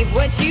believe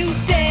what you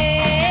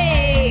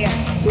say.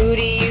 Who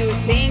do you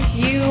think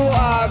you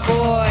are,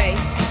 boy,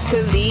 to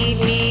lead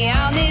me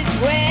on this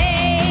way?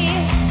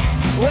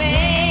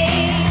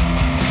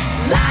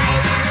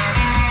 Lies,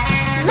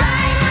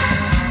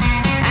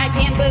 I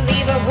can't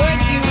believe a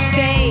word you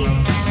say.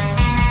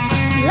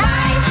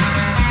 Lies,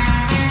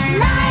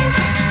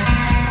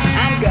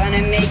 I'm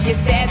gonna make you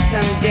sad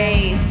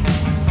someday.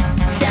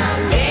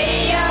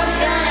 Someday you're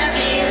gonna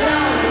be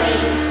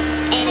lonely,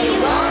 and you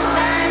won't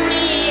find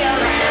me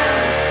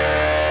around.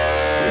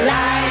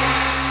 Lies,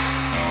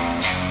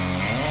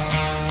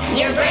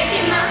 you're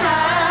breaking my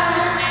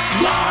heart.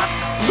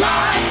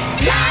 Lies,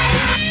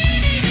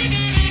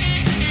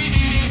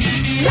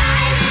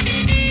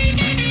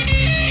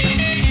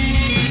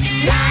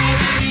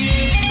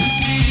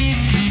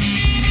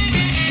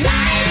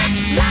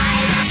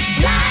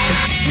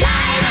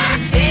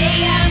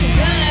 Someday I'm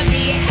gonna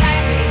be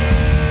happy,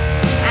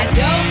 I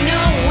don't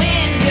know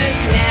when,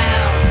 just now.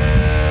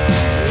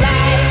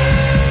 Lies,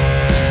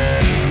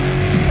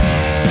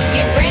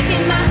 you're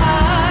breaking my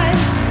heart.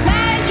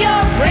 Lies,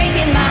 you're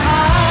breaking my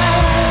heart.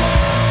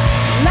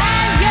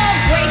 Lies, you're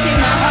breaking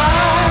my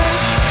heart.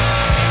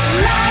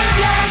 Lies,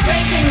 you're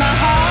breaking my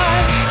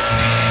heart.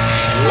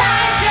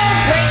 Lies, you're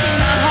breaking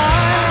my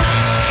heart.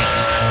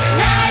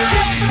 Lies,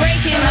 you're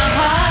breaking my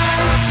heart.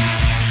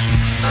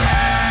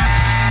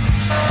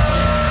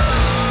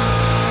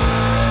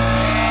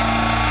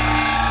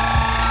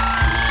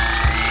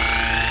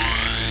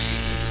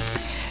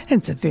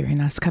 It's a very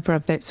nice cover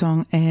of that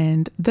song,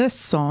 and this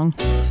song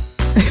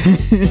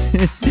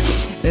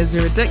is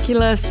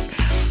ridiculous.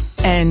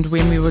 And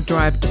when we would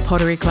drive to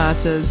pottery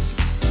classes,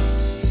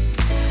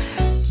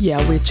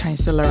 we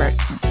changed the lyric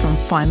from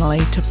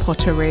finally to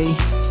pottery.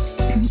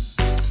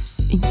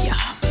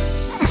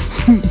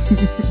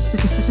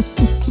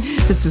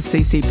 This is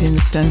Cece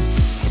Peniston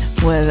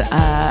with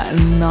a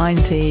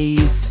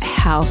 90s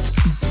house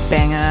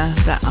banger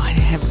that I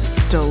have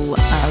still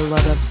a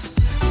lot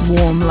of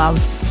warm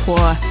love for.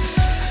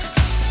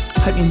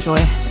 Hope you enjoy.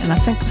 And I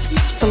think this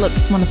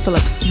is one of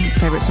Philip's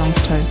favourite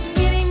songs too.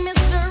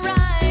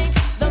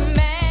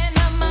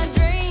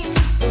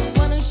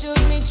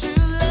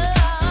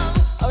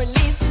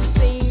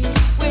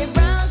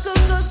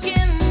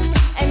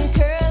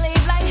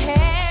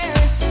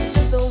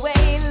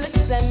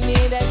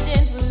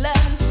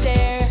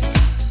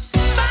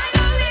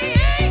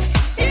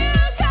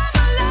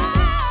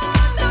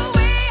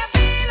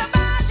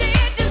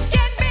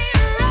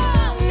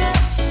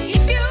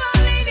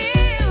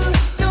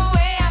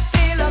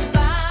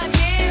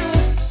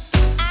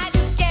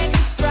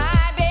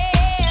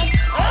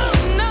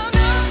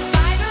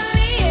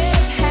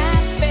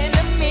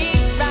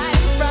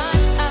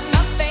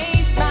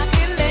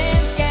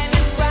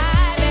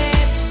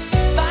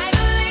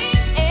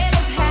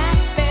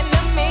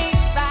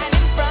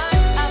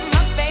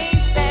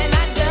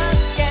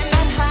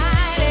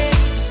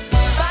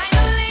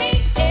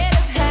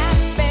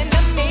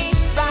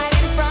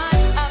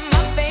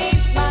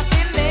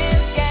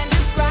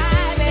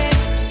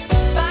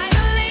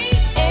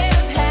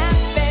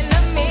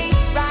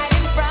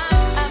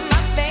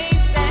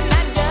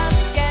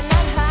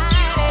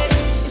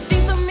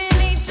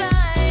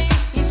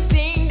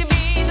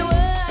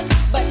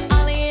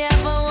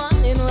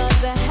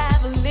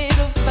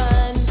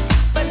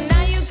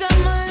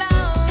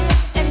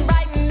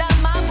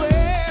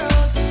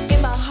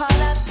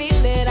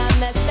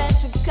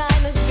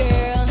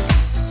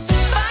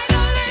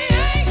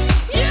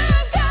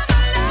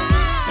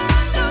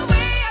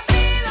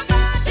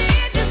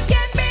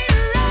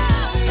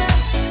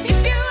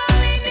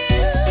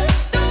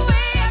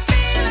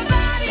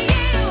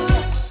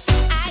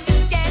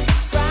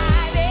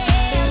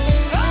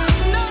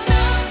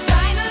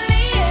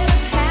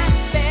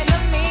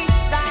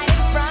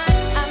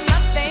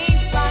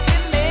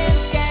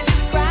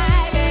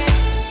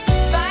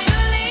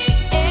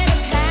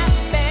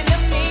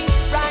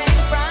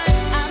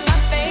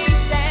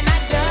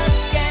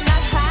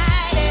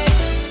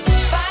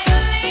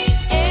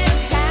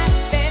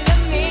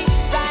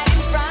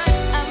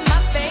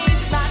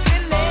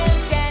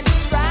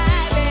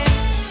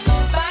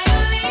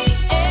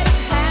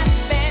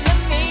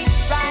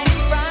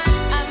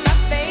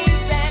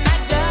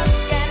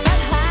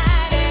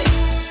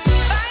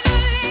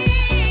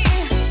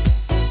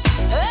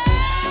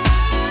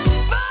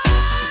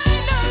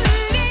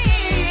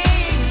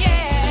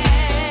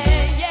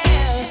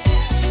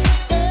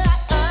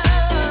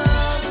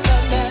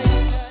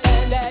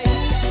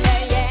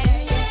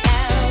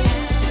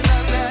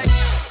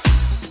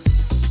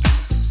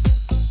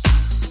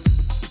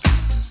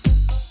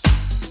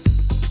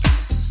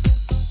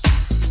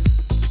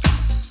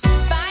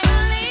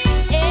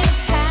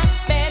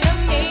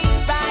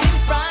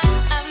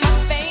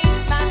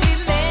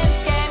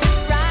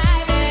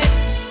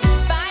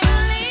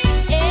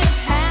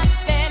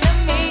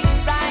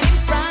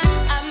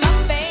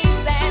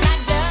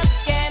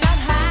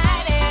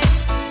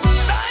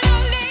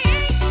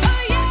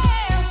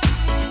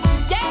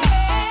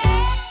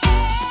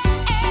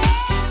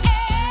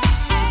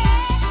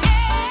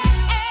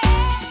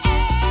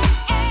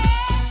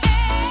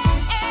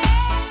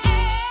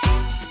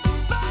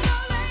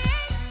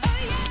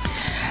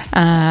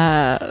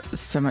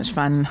 So much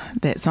fun,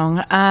 that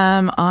song.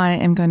 I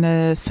am going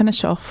to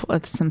finish off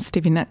with some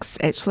Stevie Nicks,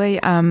 actually.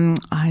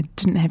 I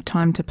didn't have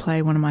time to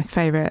play one of my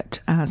favourite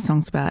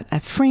songs about a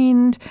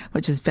friend,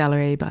 which is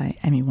Valerie by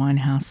Amy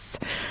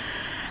Winehouse.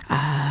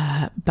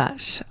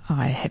 But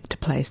I have to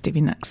play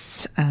Stevie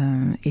Nicks.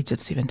 Edge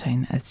of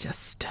 17 is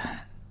just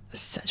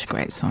such a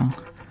great song.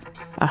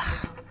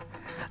 Ugh.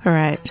 All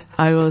right,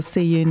 I will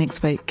see you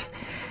next week.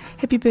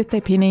 Happy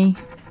birthday, Penny.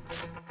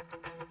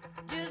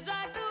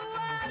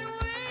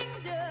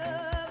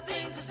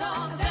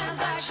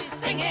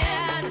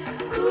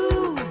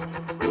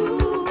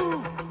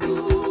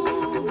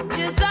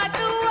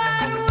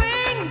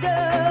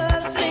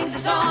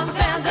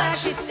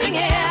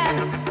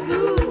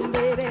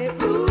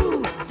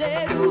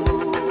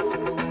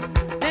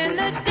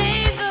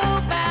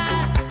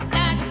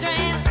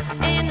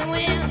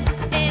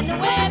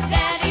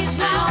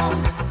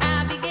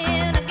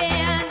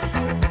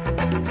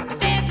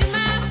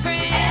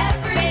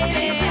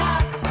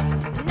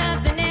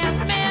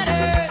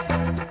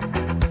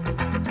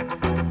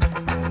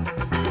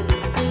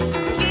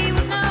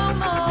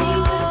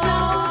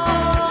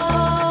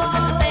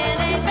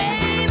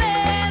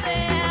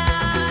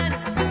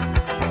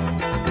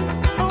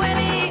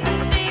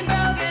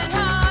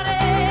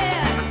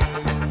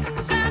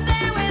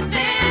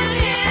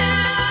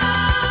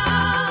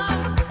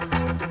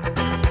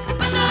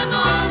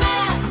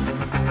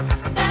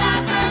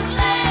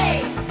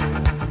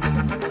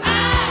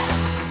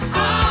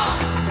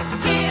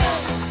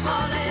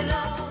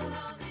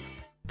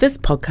 This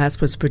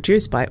podcast was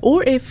produced by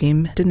OAR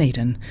FM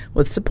Dunedin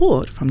with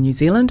support from New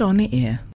Zealand On the Air.